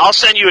 I'll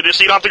send you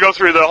so you don't have to go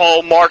through the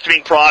whole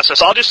marketing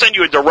process. I'll just send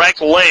you a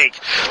direct link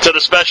to the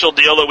special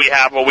deal that we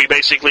have, where we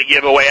basically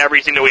give away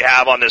everything that we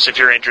have on this if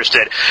you're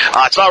interested.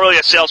 It's not really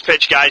a sales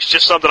pitch, guys,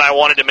 just something I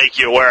wanted to make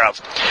you aware of.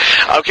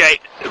 Okay,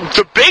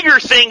 the bigger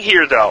thing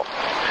here, though,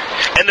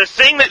 and the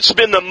thing that's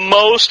been the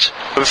most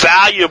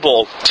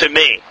valuable to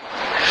me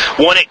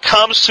when it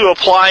comes to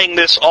applying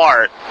this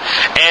art,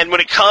 and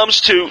when it comes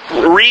to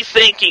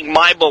rethinking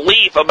my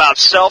belief about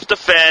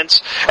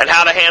self-defense and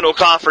how to handle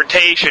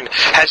confrontation,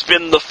 has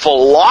been the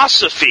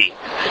philosophy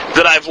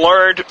that I've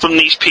learned from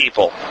these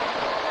people.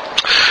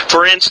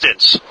 For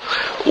instance,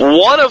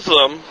 one of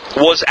them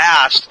was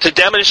asked to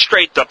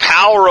demonstrate the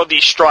power of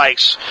these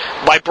strikes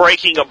by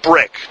breaking a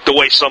brick, the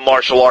way some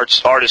martial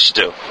arts artists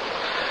do.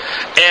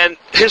 And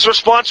his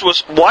response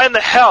was, why in the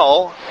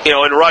hell,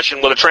 in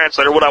Russian with a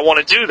translator, would I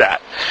want to do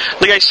that?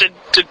 The guy said,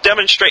 to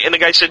demonstrate, and the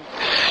guy said,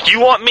 you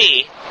want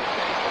me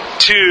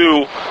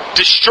to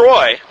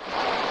destroy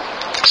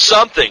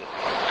something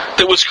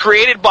that was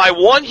created by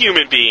one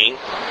human being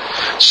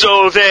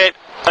so that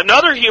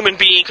another human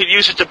being could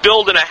use it to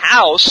build in a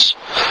house,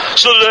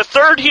 so that a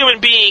third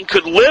human being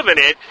could live in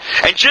it,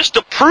 and just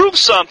to prove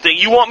something,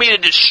 you want me to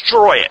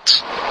destroy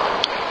it.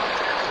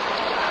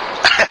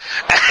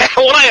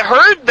 And when I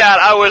heard that,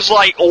 I was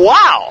like,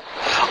 wow.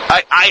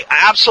 I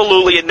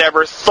absolutely had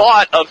never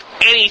thought of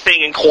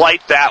anything in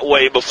quite that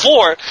way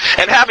before.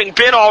 And having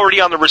been already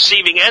on the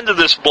receiving end of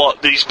these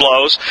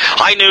blows,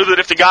 I knew that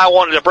if the guy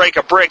wanted to break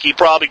a brick, he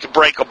probably could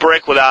break a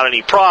brick without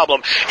any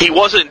problem. He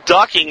wasn't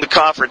ducking the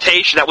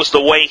confrontation. That was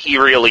the way he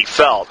really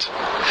felt.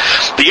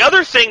 The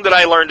other thing that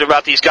I learned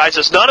about these guys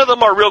is none of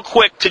them are real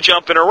quick to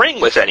jump in a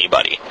ring with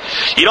anybody.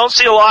 You don't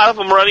see a lot of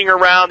them running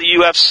around the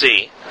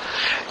UFC.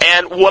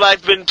 And what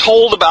I've been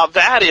told about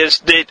that is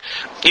that,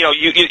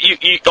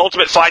 you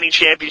Ultimate Fighting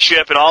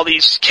Championship and all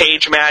these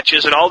cage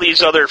matches and all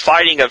these other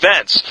fighting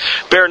events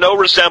bear no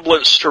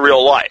resemblance to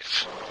real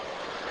life.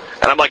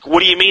 And I'm like,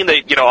 what do you mean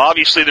that,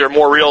 obviously they're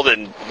more real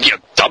than,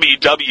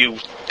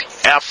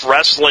 WWF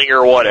wrestling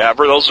or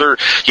whatever. Those are,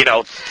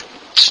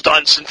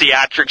 stunts and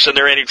theatrics and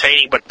they're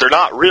entertaining, but they're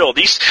not real.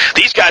 These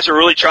guys are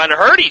really trying to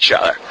hurt each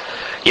other.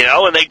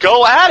 And they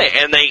go at it,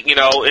 and they,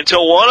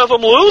 until one of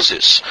them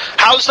loses.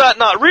 How's that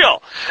not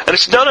real? And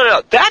it's,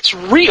 no, that's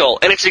real,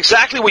 and it's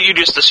exactly what you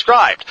just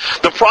described.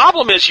 The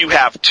problem is you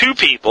have two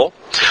people,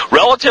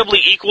 relatively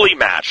equally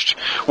matched,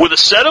 with a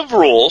set of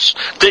rules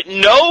that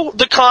know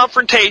the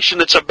confrontation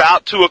that's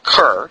about to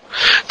occur,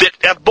 that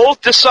have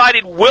both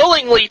decided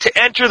willingly to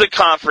enter the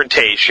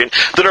confrontation,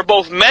 that are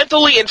both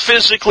mentally and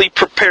physically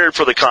prepared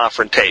for the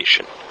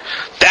confrontation.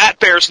 That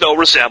bears no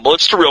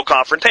resemblance to real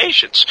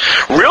confrontations.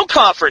 Real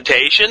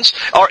confrontations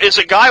is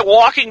a guy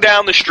walking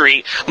down the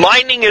street,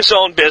 minding his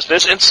own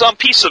business, and some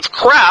piece of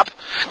crap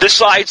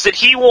decides that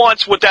he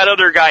wants what that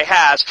other guy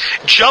has,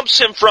 jumps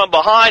him from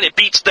behind, and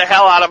beats the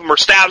hell out of him or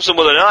stabs him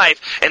with a knife,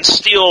 and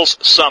steals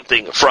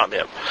something from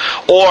him.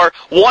 Or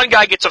one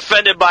guy gets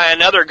offended by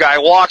another guy,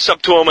 walks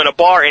up to him in a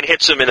bar, and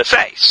hits him in the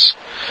face.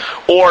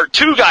 Or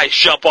two guys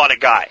jump on a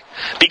guy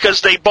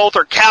because they both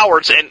are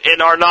cowards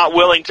and are not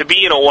willing to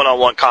be in a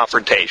one-on-one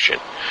confrontation.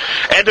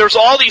 And there's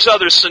all these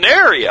other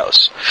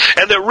scenarios.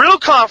 And the real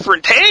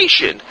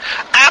confrontation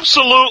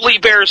absolutely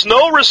bears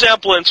no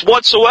resemblance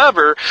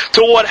whatsoever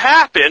to what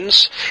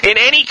happens in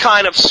any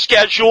kind of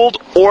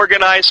scheduled,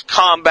 organized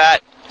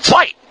combat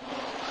fight.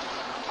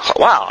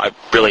 Wow, I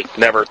really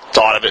never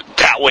thought of it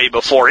that way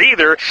before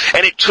either.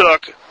 And it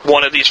took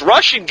one of these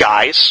Russian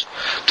guys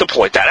to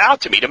point that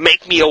out to me, to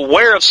make me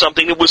aware of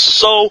something that was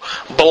so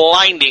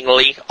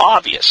blindingly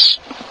obvious.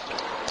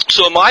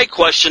 So my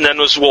question then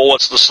was, well,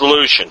 what's the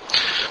solution?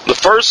 The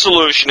first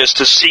solution is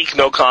to seek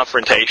no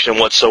confrontation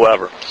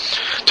whatsoever.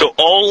 To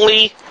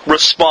only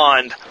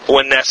respond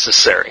when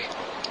necessary.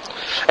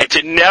 And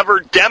to never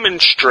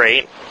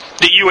demonstrate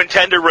that you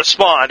intend to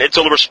respond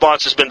until the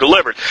response has been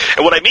delivered.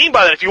 And what I mean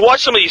by that, if you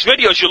watch some of these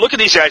videos, you look at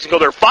these guys and go,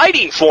 their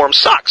fighting form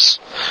sucks,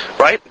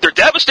 right? They're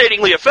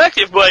devastatingly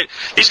effective, but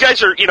these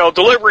guys are,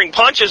 delivering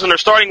punches and they're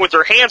starting with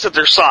their hands at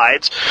their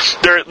sides.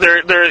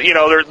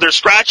 They're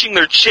scratching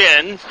their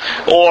chin,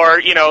 or,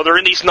 they're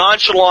in these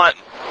nonchalant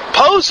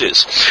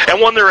poses.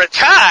 And when they're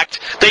attacked,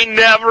 they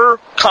never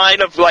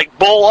kind of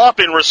bull up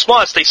in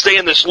response. They stay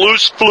in this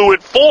loose,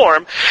 fluid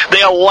form.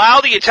 They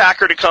allow the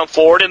attacker to come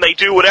forward, and they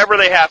do whatever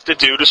they have to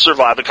do to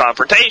survive the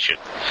confrontation.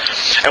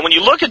 And when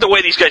you look at the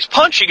way these guys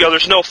punch, you go,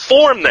 there's no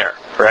form there,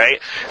 right?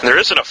 And there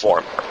isn't a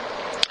form.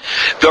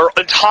 Their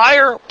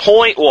entire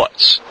point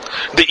was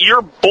that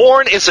you're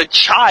born as a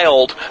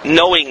child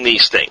knowing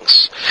these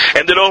things,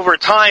 and that over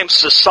time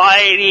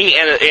society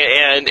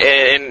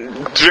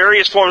and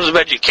various forms of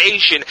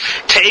education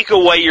take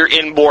away your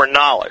inborn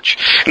knowledge.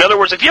 In other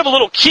words, if you have a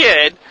little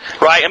kid,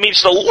 right,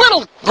 just a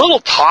little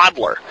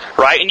toddler,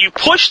 right, and you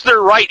push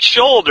their right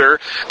shoulder,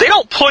 they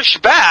don't push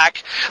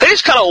back, they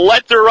just kind of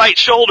let their right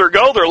shoulder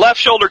go, their left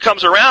shoulder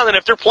comes around, and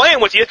if they're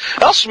playing with you,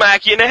 they'll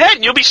smack you in the head,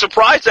 and you'll be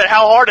surprised at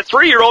how hard a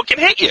 3-year-old can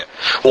hit you.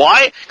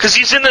 Why? Because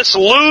he's in this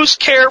loose,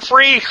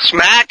 carefree,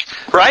 smack,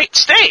 right,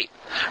 state.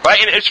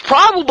 Right? And it's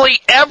probably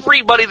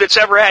everybody that's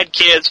ever had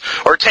kids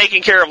or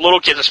taken care of little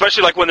kids,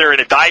 especially when they're in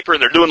a diaper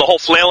and they're doing the whole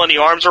flailing the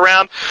arms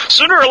around.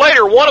 Sooner or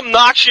later, one of them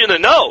knocks you in the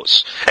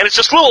nose. And it's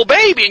this little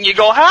baby, and you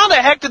go, how the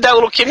heck did that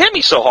little kid hit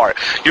me so hard?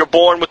 You're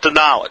born with the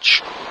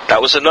knowledge. That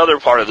was another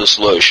part of the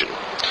solution.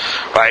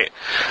 Right?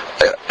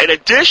 An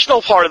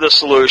additional part of the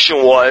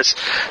solution was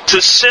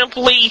to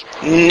simply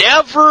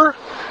never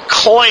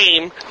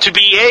claim to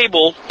be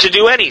able to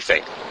do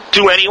anything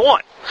to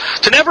anyone.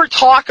 To never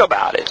talk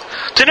about it.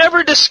 To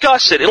never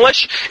discuss it.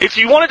 If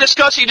you want to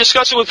discuss it, you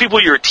discuss it with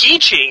people you're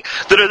teaching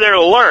that are there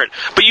to learn.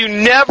 But you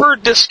never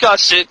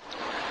discuss it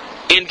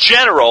in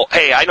general.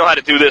 Hey, I know how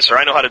to do this, or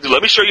I know how to do,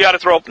 let me show you how to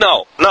throw up.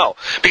 No.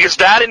 Because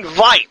that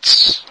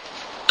invites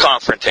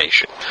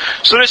confrontation.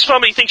 So if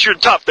somebody thinks you're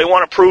tough, they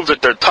want to prove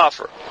that they're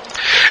tougher.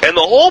 And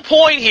the whole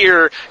point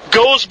here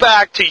goes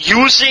back to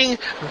using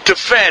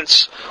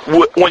defense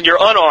when you're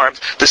unarmed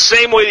the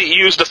same way that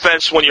you use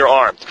defense when you're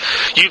armed.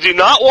 You do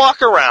not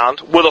walk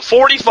around with a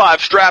 .45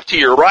 strapped to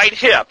your right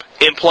hip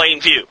in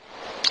plain view.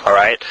 All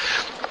right?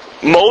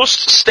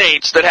 Most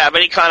states that have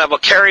any kind of a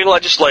carry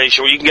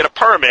legislation where you can get a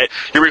permit,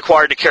 you're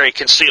required to carry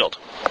concealed.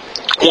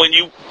 when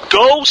you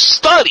go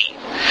study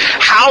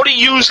how to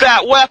use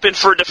that weapon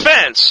for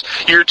defense,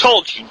 you're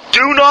told you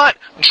do not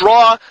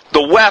draw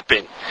the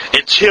weapon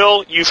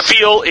until you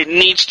feel it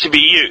needs to be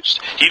used.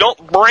 You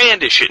don't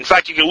brandish it. In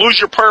fact, you can lose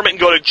your permit and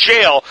go to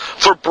jail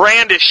for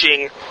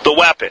brandishing the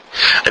weapon.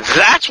 And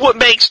that's what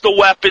makes the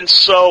weapon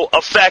so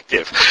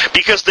effective.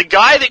 Because the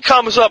guy that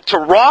comes up to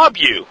rob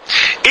you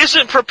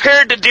isn't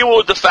prepared to deal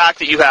with the fact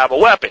that you have a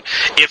weapon.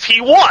 If he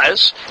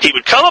was, he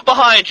would come up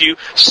behind you,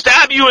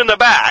 stab you in the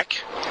back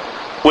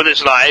with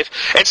his knife,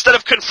 instead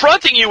of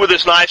confronting you with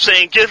his knife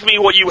saying, give me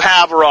what you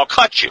have or I'll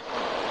cut you.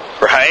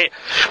 Right?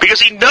 Because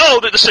he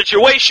knew that the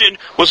situation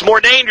was more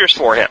dangerous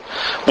for him.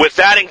 With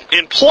that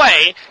in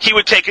play, he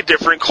would take a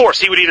different course.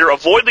 He would either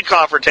avoid the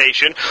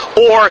confrontation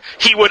or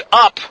he would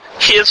up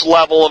his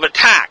level of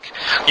attack.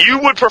 You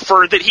would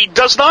prefer that he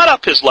does not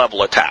up his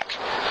level of attack.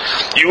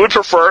 You would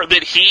prefer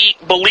that he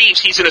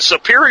believes he's in a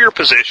superior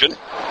position,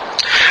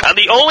 and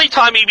the only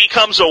time he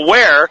becomes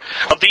aware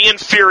of the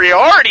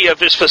inferiority of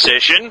his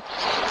position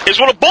is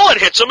when a bullet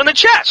hits him in the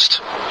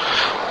chest.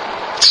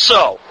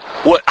 So,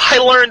 what I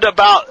learned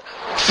about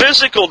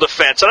physical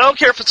defense, and I don't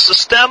care if it's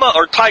Systema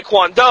or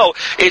Taekwondo,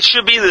 it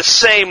should be the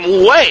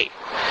same way.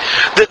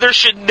 That there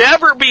should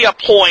never be a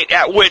point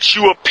at which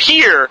you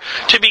appear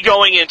to be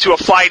going into a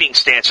fighting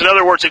stance. In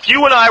other words, if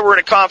you and I were in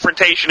a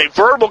confrontation, a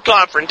verbal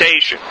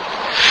confrontation,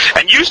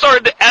 and you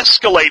started to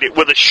escalate it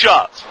with a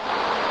shove,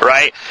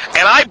 right?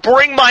 And I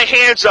bring my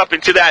hands up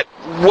into that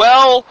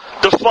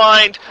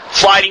well-defined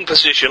fighting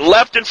position,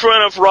 left in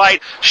front of right,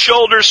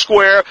 shoulders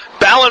square,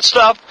 balanced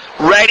up,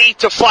 ready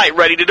to fight,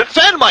 ready to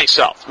defend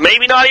myself.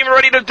 Maybe not even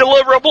ready to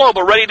deliver a blow,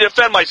 but ready to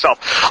defend myself.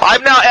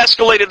 I've now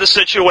escalated the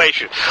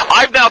situation.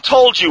 I've now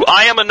told you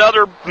I am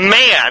another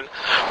man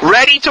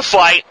ready to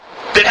fight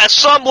that has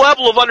some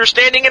level of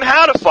understanding in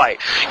how to fight.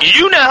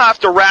 You now have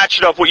to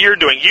ratchet up what you're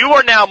doing. You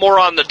are now more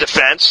on the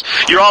defense.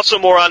 You're also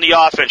more on the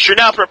offense. You're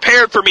now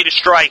prepared for me to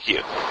strike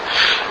you.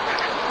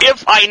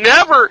 If I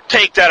never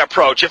take that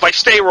approach, if I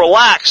stay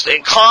relaxed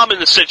and calm in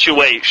the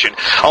situation,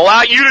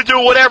 allow you to do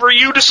whatever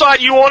you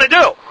decide you want to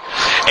do,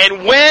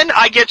 and when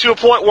I get to a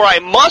point where I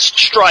must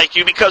strike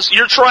you because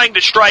you're trying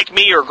to strike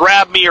me or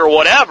grab me or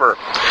whatever,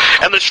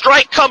 and the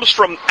strike comes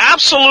from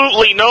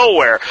absolutely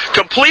nowhere,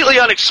 completely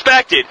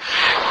unexpected,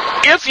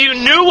 if you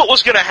knew what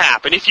was going to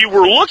happen, if you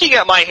were looking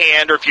at my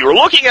hand or if you were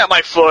looking at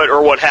my foot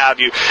or what have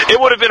you, it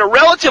would have been a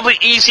relatively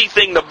easy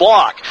thing to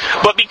block.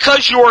 But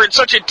because you are in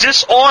such a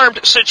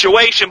disarmed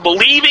situation,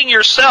 believing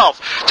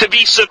yourself to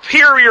be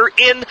superior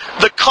in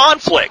the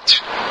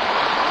conflict,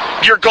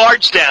 your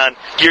guard's down,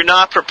 you're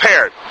not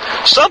prepared.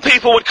 Some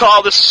people would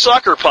call this a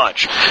sucker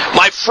punch.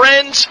 My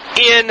friends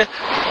in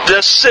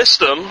the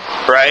system,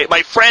 right,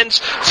 my friends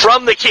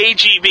from the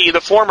KGB, the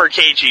former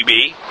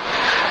KGB,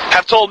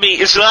 have told me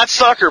it's not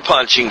sucker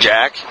punching,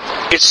 Jack.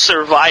 It's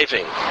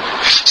surviving.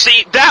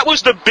 See, that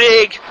was the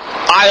big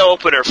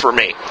eye-opener for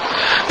me.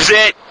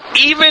 That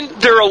even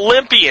their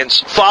Olympians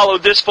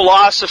followed this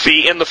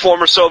philosophy in the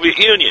former Soviet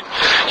Union.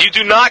 You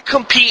do not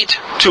compete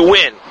to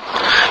win.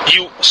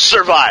 You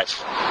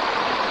survive.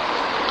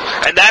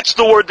 And that's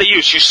the word they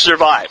use, you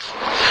survive.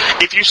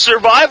 If you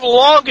survive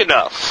long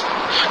enough,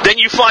 then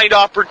you find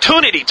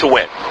opportunity to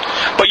win.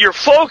 But your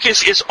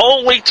focus is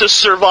only to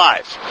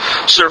survive.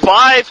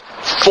 Survive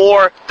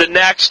for the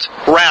next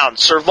round.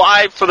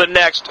 Survive for the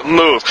next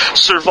move.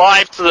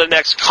 Survive to the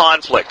next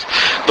conflict.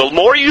 The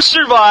more you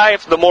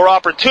survive, the more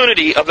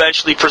opportunity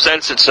eventually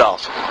presents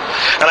itself.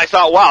 And I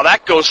thought, wow,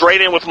 that goes right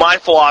in with my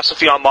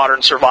philosophy on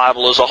modern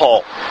survival as a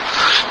whole.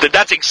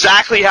 That's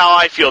exactly how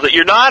I feel. That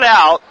you're not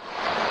out,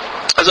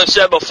 as I've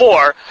said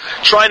before,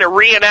 trying to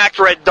reenact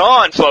Red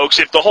Dawn, folks,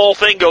 if the whole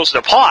thing goes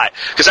to pot.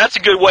 Because that's a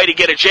good way to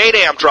get a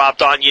JDAM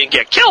dropped on you and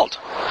get killed.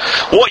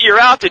 What you're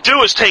out to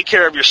do is take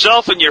care of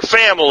yourself and your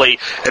family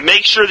and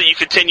make sure that you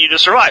continue to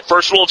survive.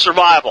 First rule of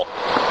survival.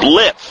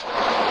 Live.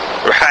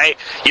 Right?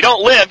 You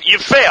don't live,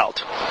 you've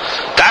failed.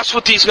 That's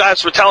what these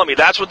guys were telling me.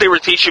 That's what they were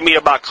teaching me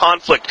about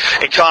conflict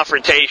and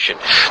confrontation.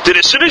 That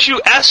as soon as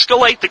you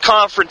escalate the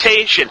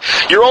confrontation,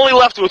 you're only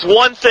left with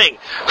one thing.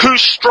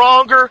 Who's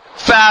stronger,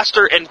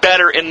 faster, and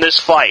better in this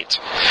fight?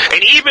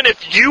 And even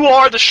if you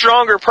are the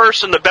stronger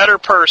person, the better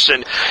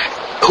person,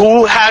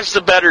 who has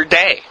the better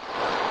day?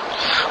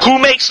 Who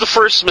makes the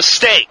first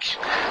mistake?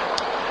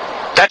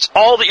 That's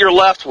all that you're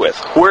left with.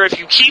 Where if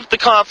you keep the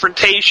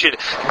confrontation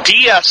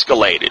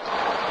de-escalated,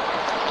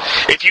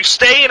 if you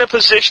stay in a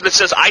position that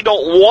says, I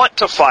don't want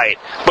to fight,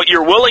 but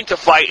you're willing to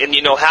fight and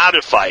you know how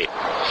to fight,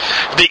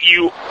 that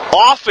you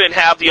often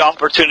have the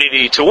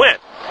opportunity to win.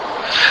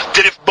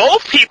 That if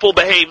both people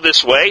behave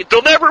this way,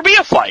 there'll never be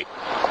a fight.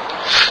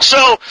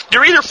 So,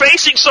 you're either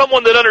facing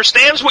someone that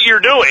understands what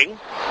you're doing,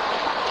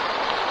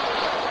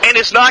 and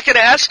it's not going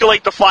to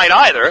escalate the fight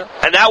either,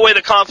 and that way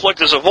the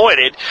conflict is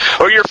avoided,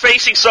 or you're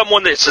facing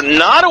someone that's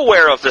not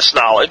aware of this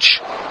knowledge,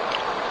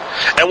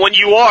 and when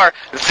you are,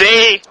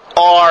 they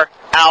are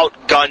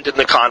outgunned in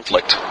the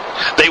conflict.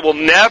 They will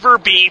never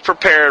be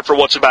prepared for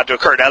what's about to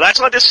occur. Now, that's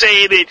not to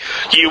say that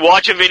you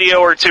watch a video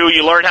or two,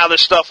 you learn how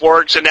this stuff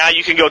works, and now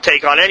you can go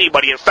take on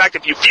anybody. In fact,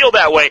 if you feel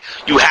that way,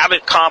 you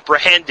haven't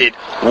comprehended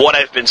what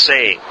I've been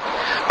saying.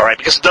 All right,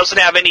 because it doesn't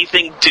have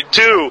anything to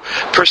do,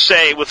 per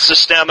se, with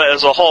Systema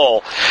as a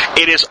whole.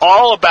 It is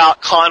all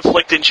about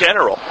conflict in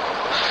general.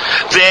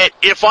 That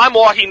if I'm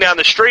walking down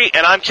the street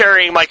and I'm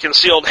carrying my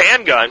concealed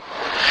handgun,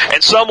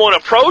 and someone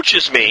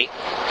approaches me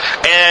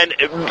and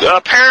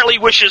apparently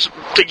wishes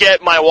to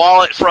get my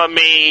wallet from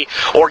me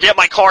or get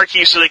my car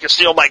keys so they can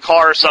steal my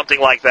car or something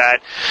like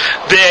that,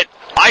 that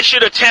I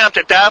should attempt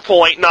at that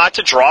point not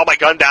to draw my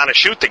gun down and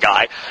shoot the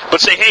guy,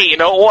 but say, hey, you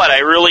know what, I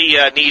really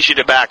need you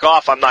to back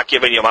off. I'm not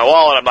giving you my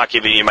wallet, I'm not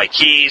giving you my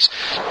keys,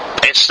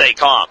 and stay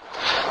calm.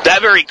 That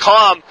very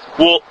calm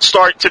will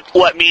start to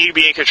let me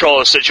be in control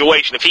of the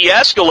situation. If he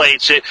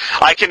escalates it,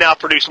 I can now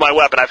produce my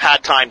weapon. I've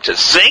had time to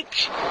think.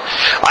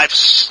 I've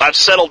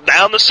settled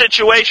down the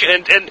situation.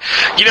 And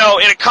you know,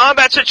 in a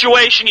combat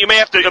situation, you may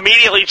have to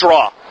immediately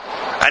draw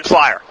and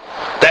fire.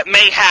 That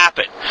may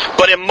happen.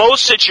 But in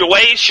most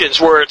situations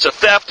where it's a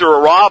theft or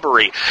a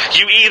robbery,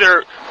 you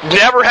either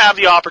never have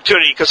the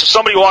opportunity, because if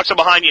somebody walks up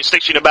behind you and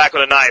sticks you in the back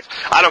with a knife,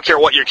 I don't care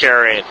what you're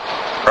carrying,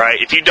 right?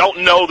 If you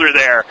don't know they're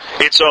there,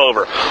 it's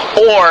over.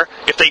 Or,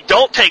 if they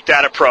don't take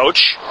that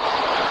approach,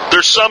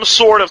 there's some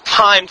sort of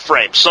time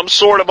frame, some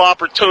sort of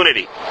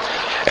opportunity.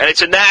 And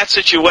it's in that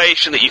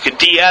situation that you can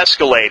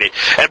de-escalate it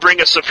and bring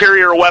a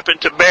superior weapon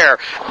to bear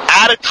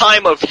at a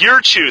time of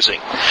your choosing.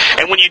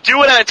 And when you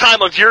do it at a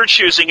time of your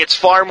choosing, it's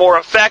far more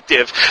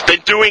effective than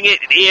doing it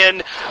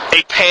in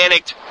a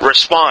panicked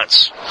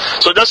response.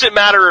 So it doesn't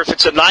matter if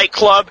it's a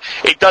nightclub,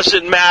 it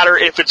doesn't matter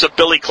if it's a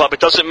billy club,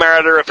 it doesn't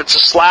matter if it's a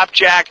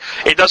slapjack,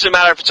 it doesn't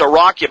matter if it's a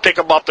rock you pick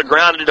up off the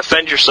ground to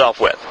defend yourself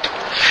with.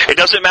 It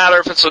doesn't matter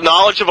if it's the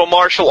knowledge of a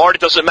martial art,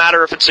 it doesn't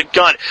matter if it's a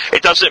gun,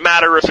 it doesn't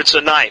matter if it's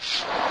a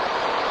knife.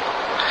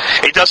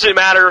 It doesn't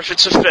matter if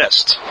it's a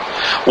fist.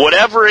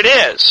 Whatever it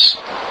is,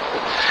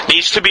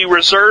 needs to be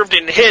reserved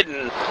and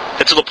hidden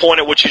until the point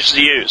at which it's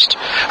used.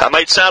 That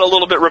might sound a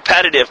little bit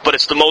repetitive, but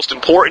it's the most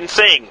important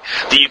thing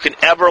that you can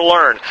ever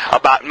learn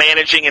about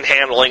managing and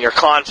handling your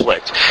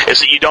conflict, is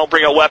that you don't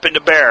bring a weapon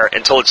to bear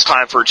until it's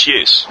time for its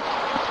use.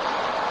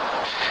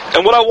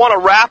 And what I want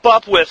to wrap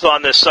up with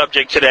on this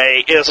subject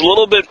today is a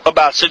little bit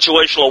about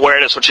situational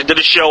awareness, which I did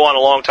a show on a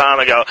long time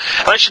ago.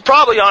 And I should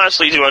probably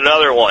honestly do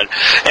another one,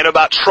 and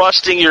about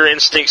trusting your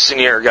instincts in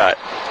your gut.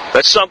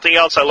 That's something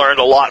else I learned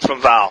a lot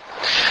from Val.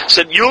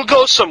 Said, you'll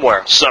go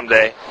somewhere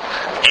someday,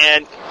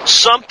 and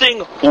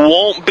something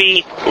won't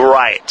be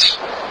right.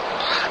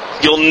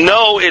 You'll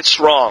know it's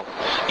wrong.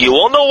 You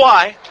won't know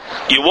why,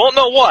 you won't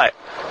know what,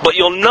 but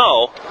you'll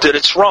know that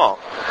it's wrong.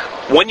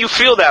 When you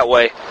feel that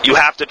way, you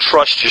have to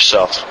trust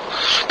yourself.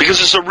 Because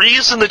there's a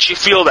reason that you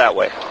feel that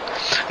way.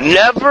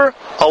 Never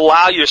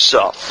allow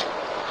yourself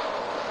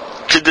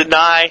to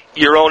deny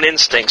your own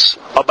instincts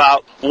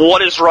about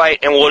what is right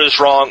and what is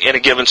wrong in a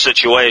given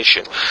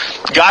situation.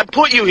 God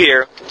put you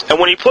here, and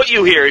when He put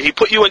you here, He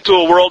put you into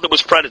a world that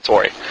was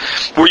predatory,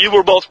 where you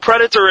were both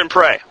predator and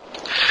prey.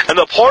 And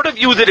the part of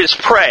you that is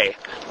prey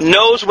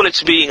knows when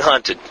it's being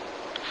hunted.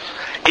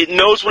 It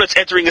knows when it's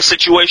entering a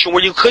situation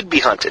where you could be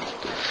hunted.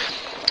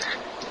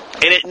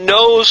 And it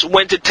knows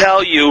when to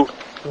tell you,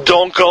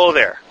 don't go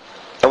there.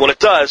 And when it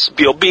does,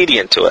 be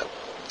obedient to it.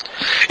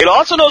 It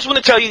also knows when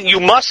to tell you,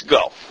 you must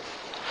go.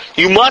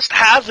 You must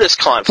have this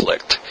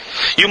conflict.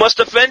 You must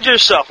defend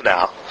yourself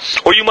now.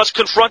 Or you must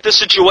confront this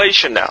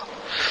situation now.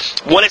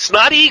 When it's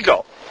not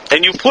ego,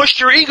 and you've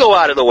pushed your ego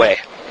out of the way,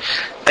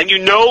 and you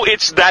know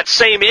it's that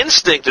same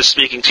instinct that's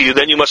speaking to you,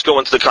 then you must go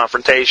into the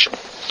confrontation.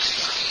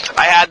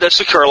 I had this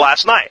occur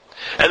last night.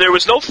 And there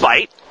was no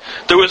fight.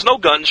 There was no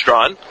guns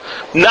drawn.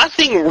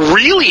 Nothing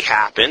really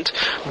happened,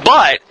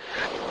 but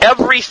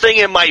everything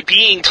in my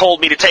being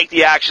told me to take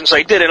the actions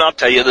I did, and I'll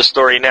tell you the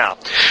story now.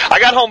 I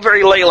got home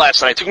very late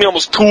last night. It took me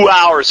almost 2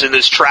 hours in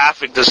this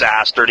traffic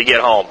disaster to get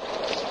home.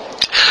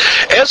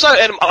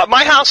 And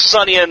my house is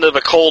on the end of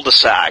a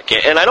cul-de-sac,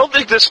 and I don't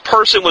think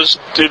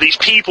these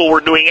people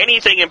were doing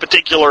anything in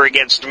particular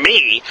against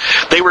me.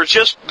 They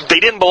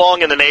didn't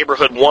belong in the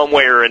neighborhood one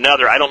way or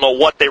another. I don't know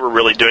what they were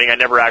really doing. I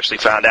never actually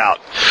found out.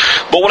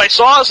 But what I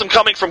saw is them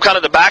coming from kind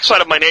of the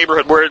backside of my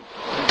neighborhood, where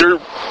there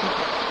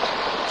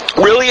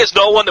really is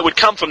no one that would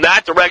come from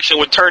that direction,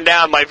 would turn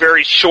down my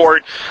very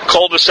short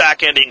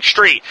cul-de-sac ending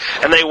street.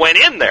 And they went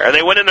in there. And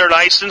they went in there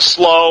nice and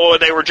slow,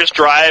 and they were just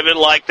driving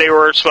like they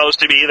were supposed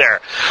to be there.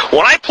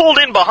 When I pulled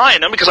in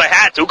behind them, because I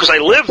had to, because I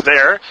lived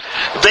there,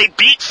 they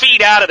beat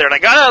feet out of there. And I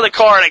got out of the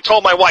car and I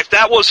told my wife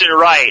that wasn't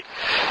right.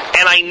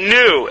 And I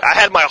knew, I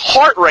had my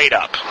heart rate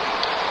up.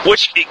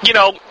 Which, you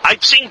know,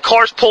 I've seen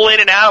cars pull in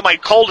and out of my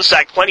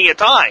cul-de-sac plenty of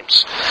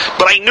times.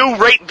 But I knew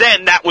right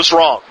then that was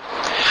wrong.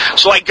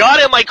 So I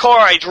got in my car,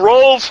 I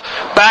drove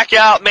back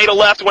out, made a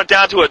left, went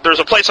down to it. There's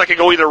a place I could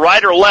go either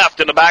right or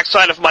left in the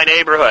backside of my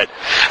neighborhood.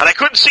 And I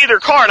couldn't see their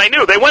car, and I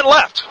knew they went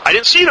left. I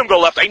didn't see them go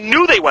left. I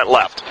knew they went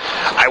left.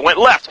 I went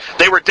left.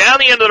 They were down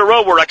the end of the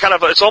road where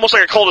it's almost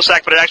like a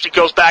cul-de-sac, but it actually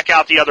goes back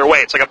out the other way.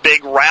 It's like a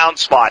big round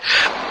spot.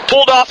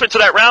 Pulled off into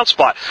that round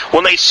spot.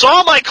 When they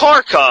saw my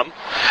car come,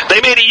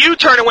 they made a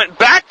U-turn and went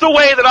back the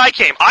way that I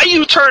came. I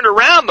U-turned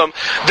around them.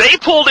 They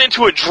pulled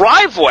into a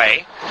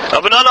driveway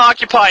of an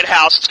unoccupied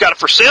house. It's got a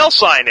for sale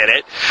sign in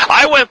it.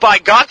 I went by,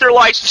 got their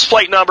license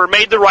plate number,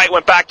 made the right,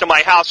 went back to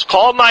my house,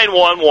 called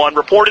 911,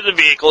 reported the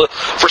vehicle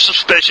for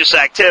suspicious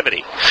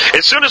activity.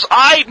 As soon as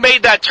I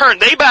made that turn,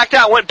 they backed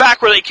out, went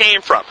back where they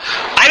came from.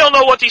 I don't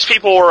know what these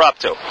people were up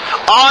to. All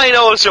I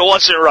know is it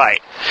wasn't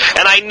right.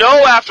 And I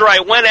know after I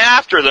went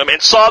after them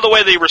and saw the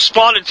way they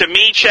responded to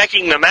me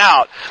checking them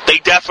out, they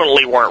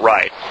definitely weren't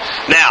right.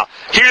 Now,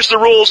 here's the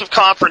rules of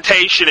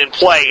confrontation in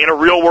play in a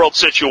real-world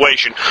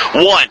situation.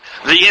 1,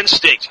 the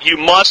instinct. You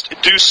must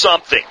do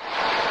something.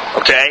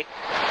 Okay?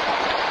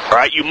 All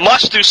right? You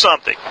must do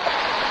something.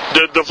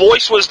 The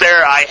voice was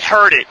there. I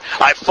heard it.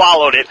 I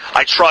followed it.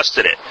 I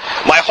trusted it.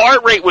 My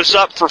heart rate was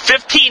up for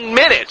 15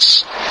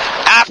 minutes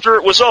after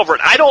it was over.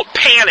 And I don't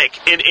panic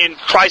in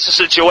crisis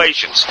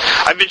situations.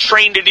 I've been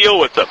trained to deal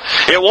with them.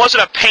 It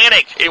wasn't a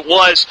panic. It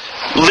was,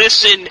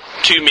 listen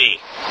to me.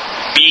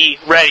 Be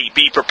ready.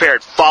 Be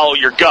prepared. Follow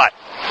your gut.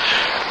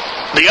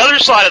 The other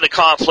side of the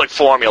conflict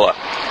formula.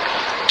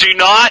 Do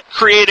not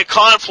create a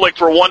conflict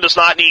where one does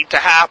not need to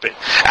happen.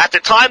 At the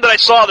time that I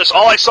saw this,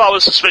 all I saw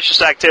was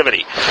suspicious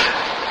activity.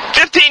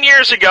 15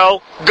 years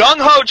ago,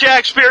 gung-ho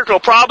Jack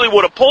Spirko probably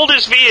would have pulled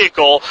his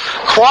vehicle,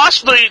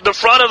 crossed the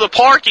front of the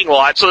parking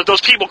lot so that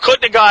those people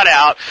couldn't have got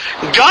out,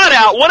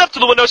 went up to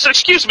the window and said,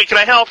 "Excuse me, can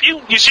I help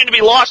you? You seem to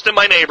be lost in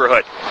my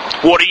neighborhood.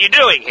 What are you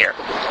doing here?"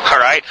 All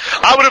right?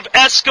 I would have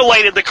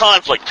escalated the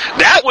conflict.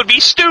 That would be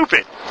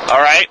stupid. All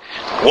right?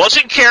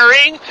 Wasn't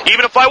carrying.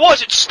 Even if I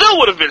was, it still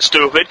would have been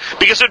stupid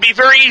because it would be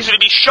very easy to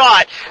be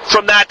shot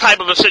from that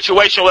type of a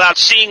situation without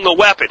seeing the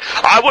weapon.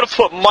 I would have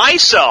put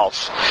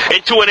myself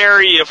into an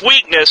area of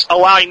weakness,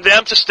 allowing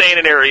them to stay in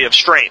an area of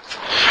strength.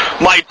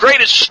 My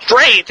greatest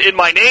strength in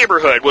my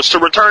neighborhood was to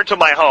return to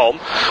my home,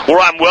 where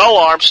I'm well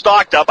armed,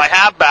 stocked up, I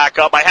have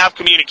backup, I have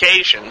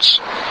communications,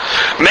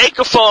 make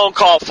a phone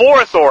call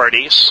for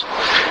authorities,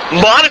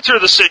 monitor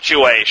the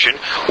situation,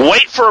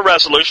 wait for a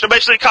resolution.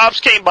 Eventually the cops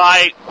came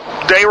by,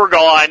 they were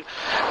gone,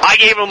 I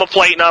gave them a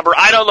plate number,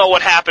 I don't know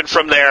what happened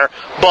from there,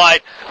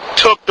 but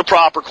took the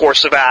proper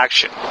course of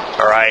action.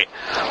 Alright?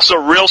 So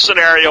real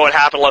scenario, it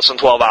happened less than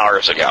 12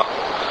 hours ago.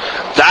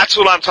 That's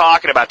what I'm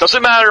talking about.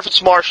 Doesn't matter if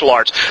it's martial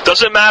arts.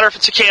 Doesn't matter if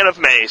it's a can of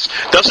mace.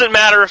 Doesn't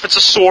matter if it's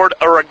a sword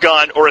or a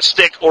gun or a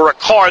stick or a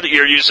car that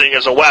you're using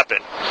as a weapon.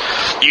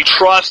 You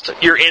trust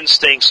your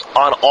instincts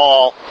on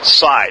all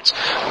sides.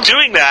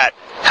 Doing that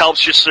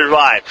helps you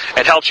survive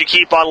and helps you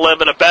keep on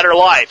living a better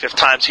life if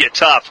times get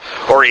tough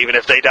or even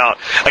if they don't.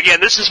 Again,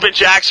 this has been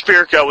Jack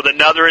Spirko with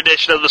another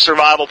edition of the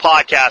Survival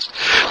Podcast.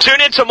 Tune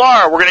in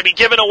tomorrow. We're going to be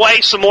giving away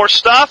some more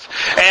stuff,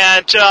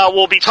 and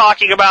we'll be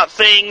talking about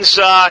things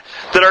that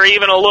are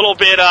even a little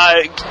bit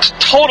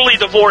totally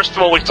divorced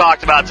from what we've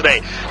talked about today.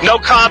 No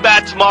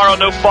combat tomorrow,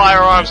 no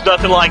firearms,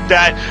 nothing like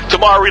that.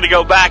 Tomorrow we're going to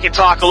go back and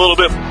talk a little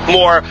bit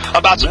more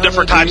about some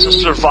different types of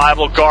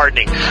survival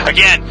gardening.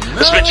 Again,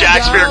 this has been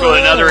Jack Spirko with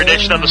another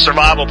edition of the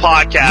Survival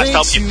Podcast,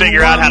 help you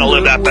figure out how to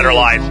live that better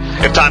life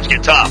if times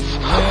get tough,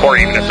 or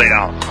even if they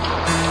don't.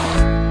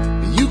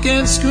 You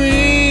can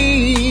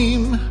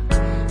scream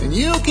and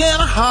you can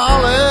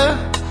holler,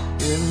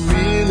 it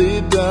really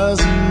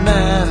doesn't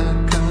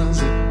matter,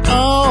 'cause it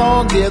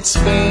all gets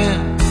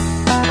spent.